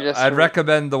note, I'd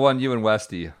recommend the one you and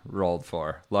Westy rolled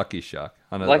for, Lucky Shuck.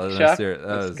 Lucky Shuck?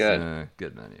 That's good.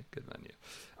 Good menu.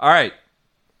 All right.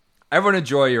 Everyone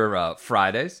enjoy your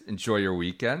Fridays. Enjoy your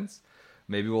weekends.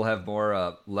 Maybe we'll have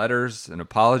more letters and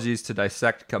apologies to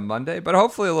dissect come Monday, but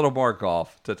hopefully a little more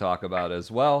golf to talk about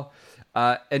as well.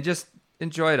 And just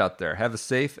enjoy it out there. Have a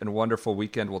safe and wonderful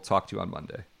weekend. We'll talk to you on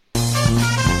Monday.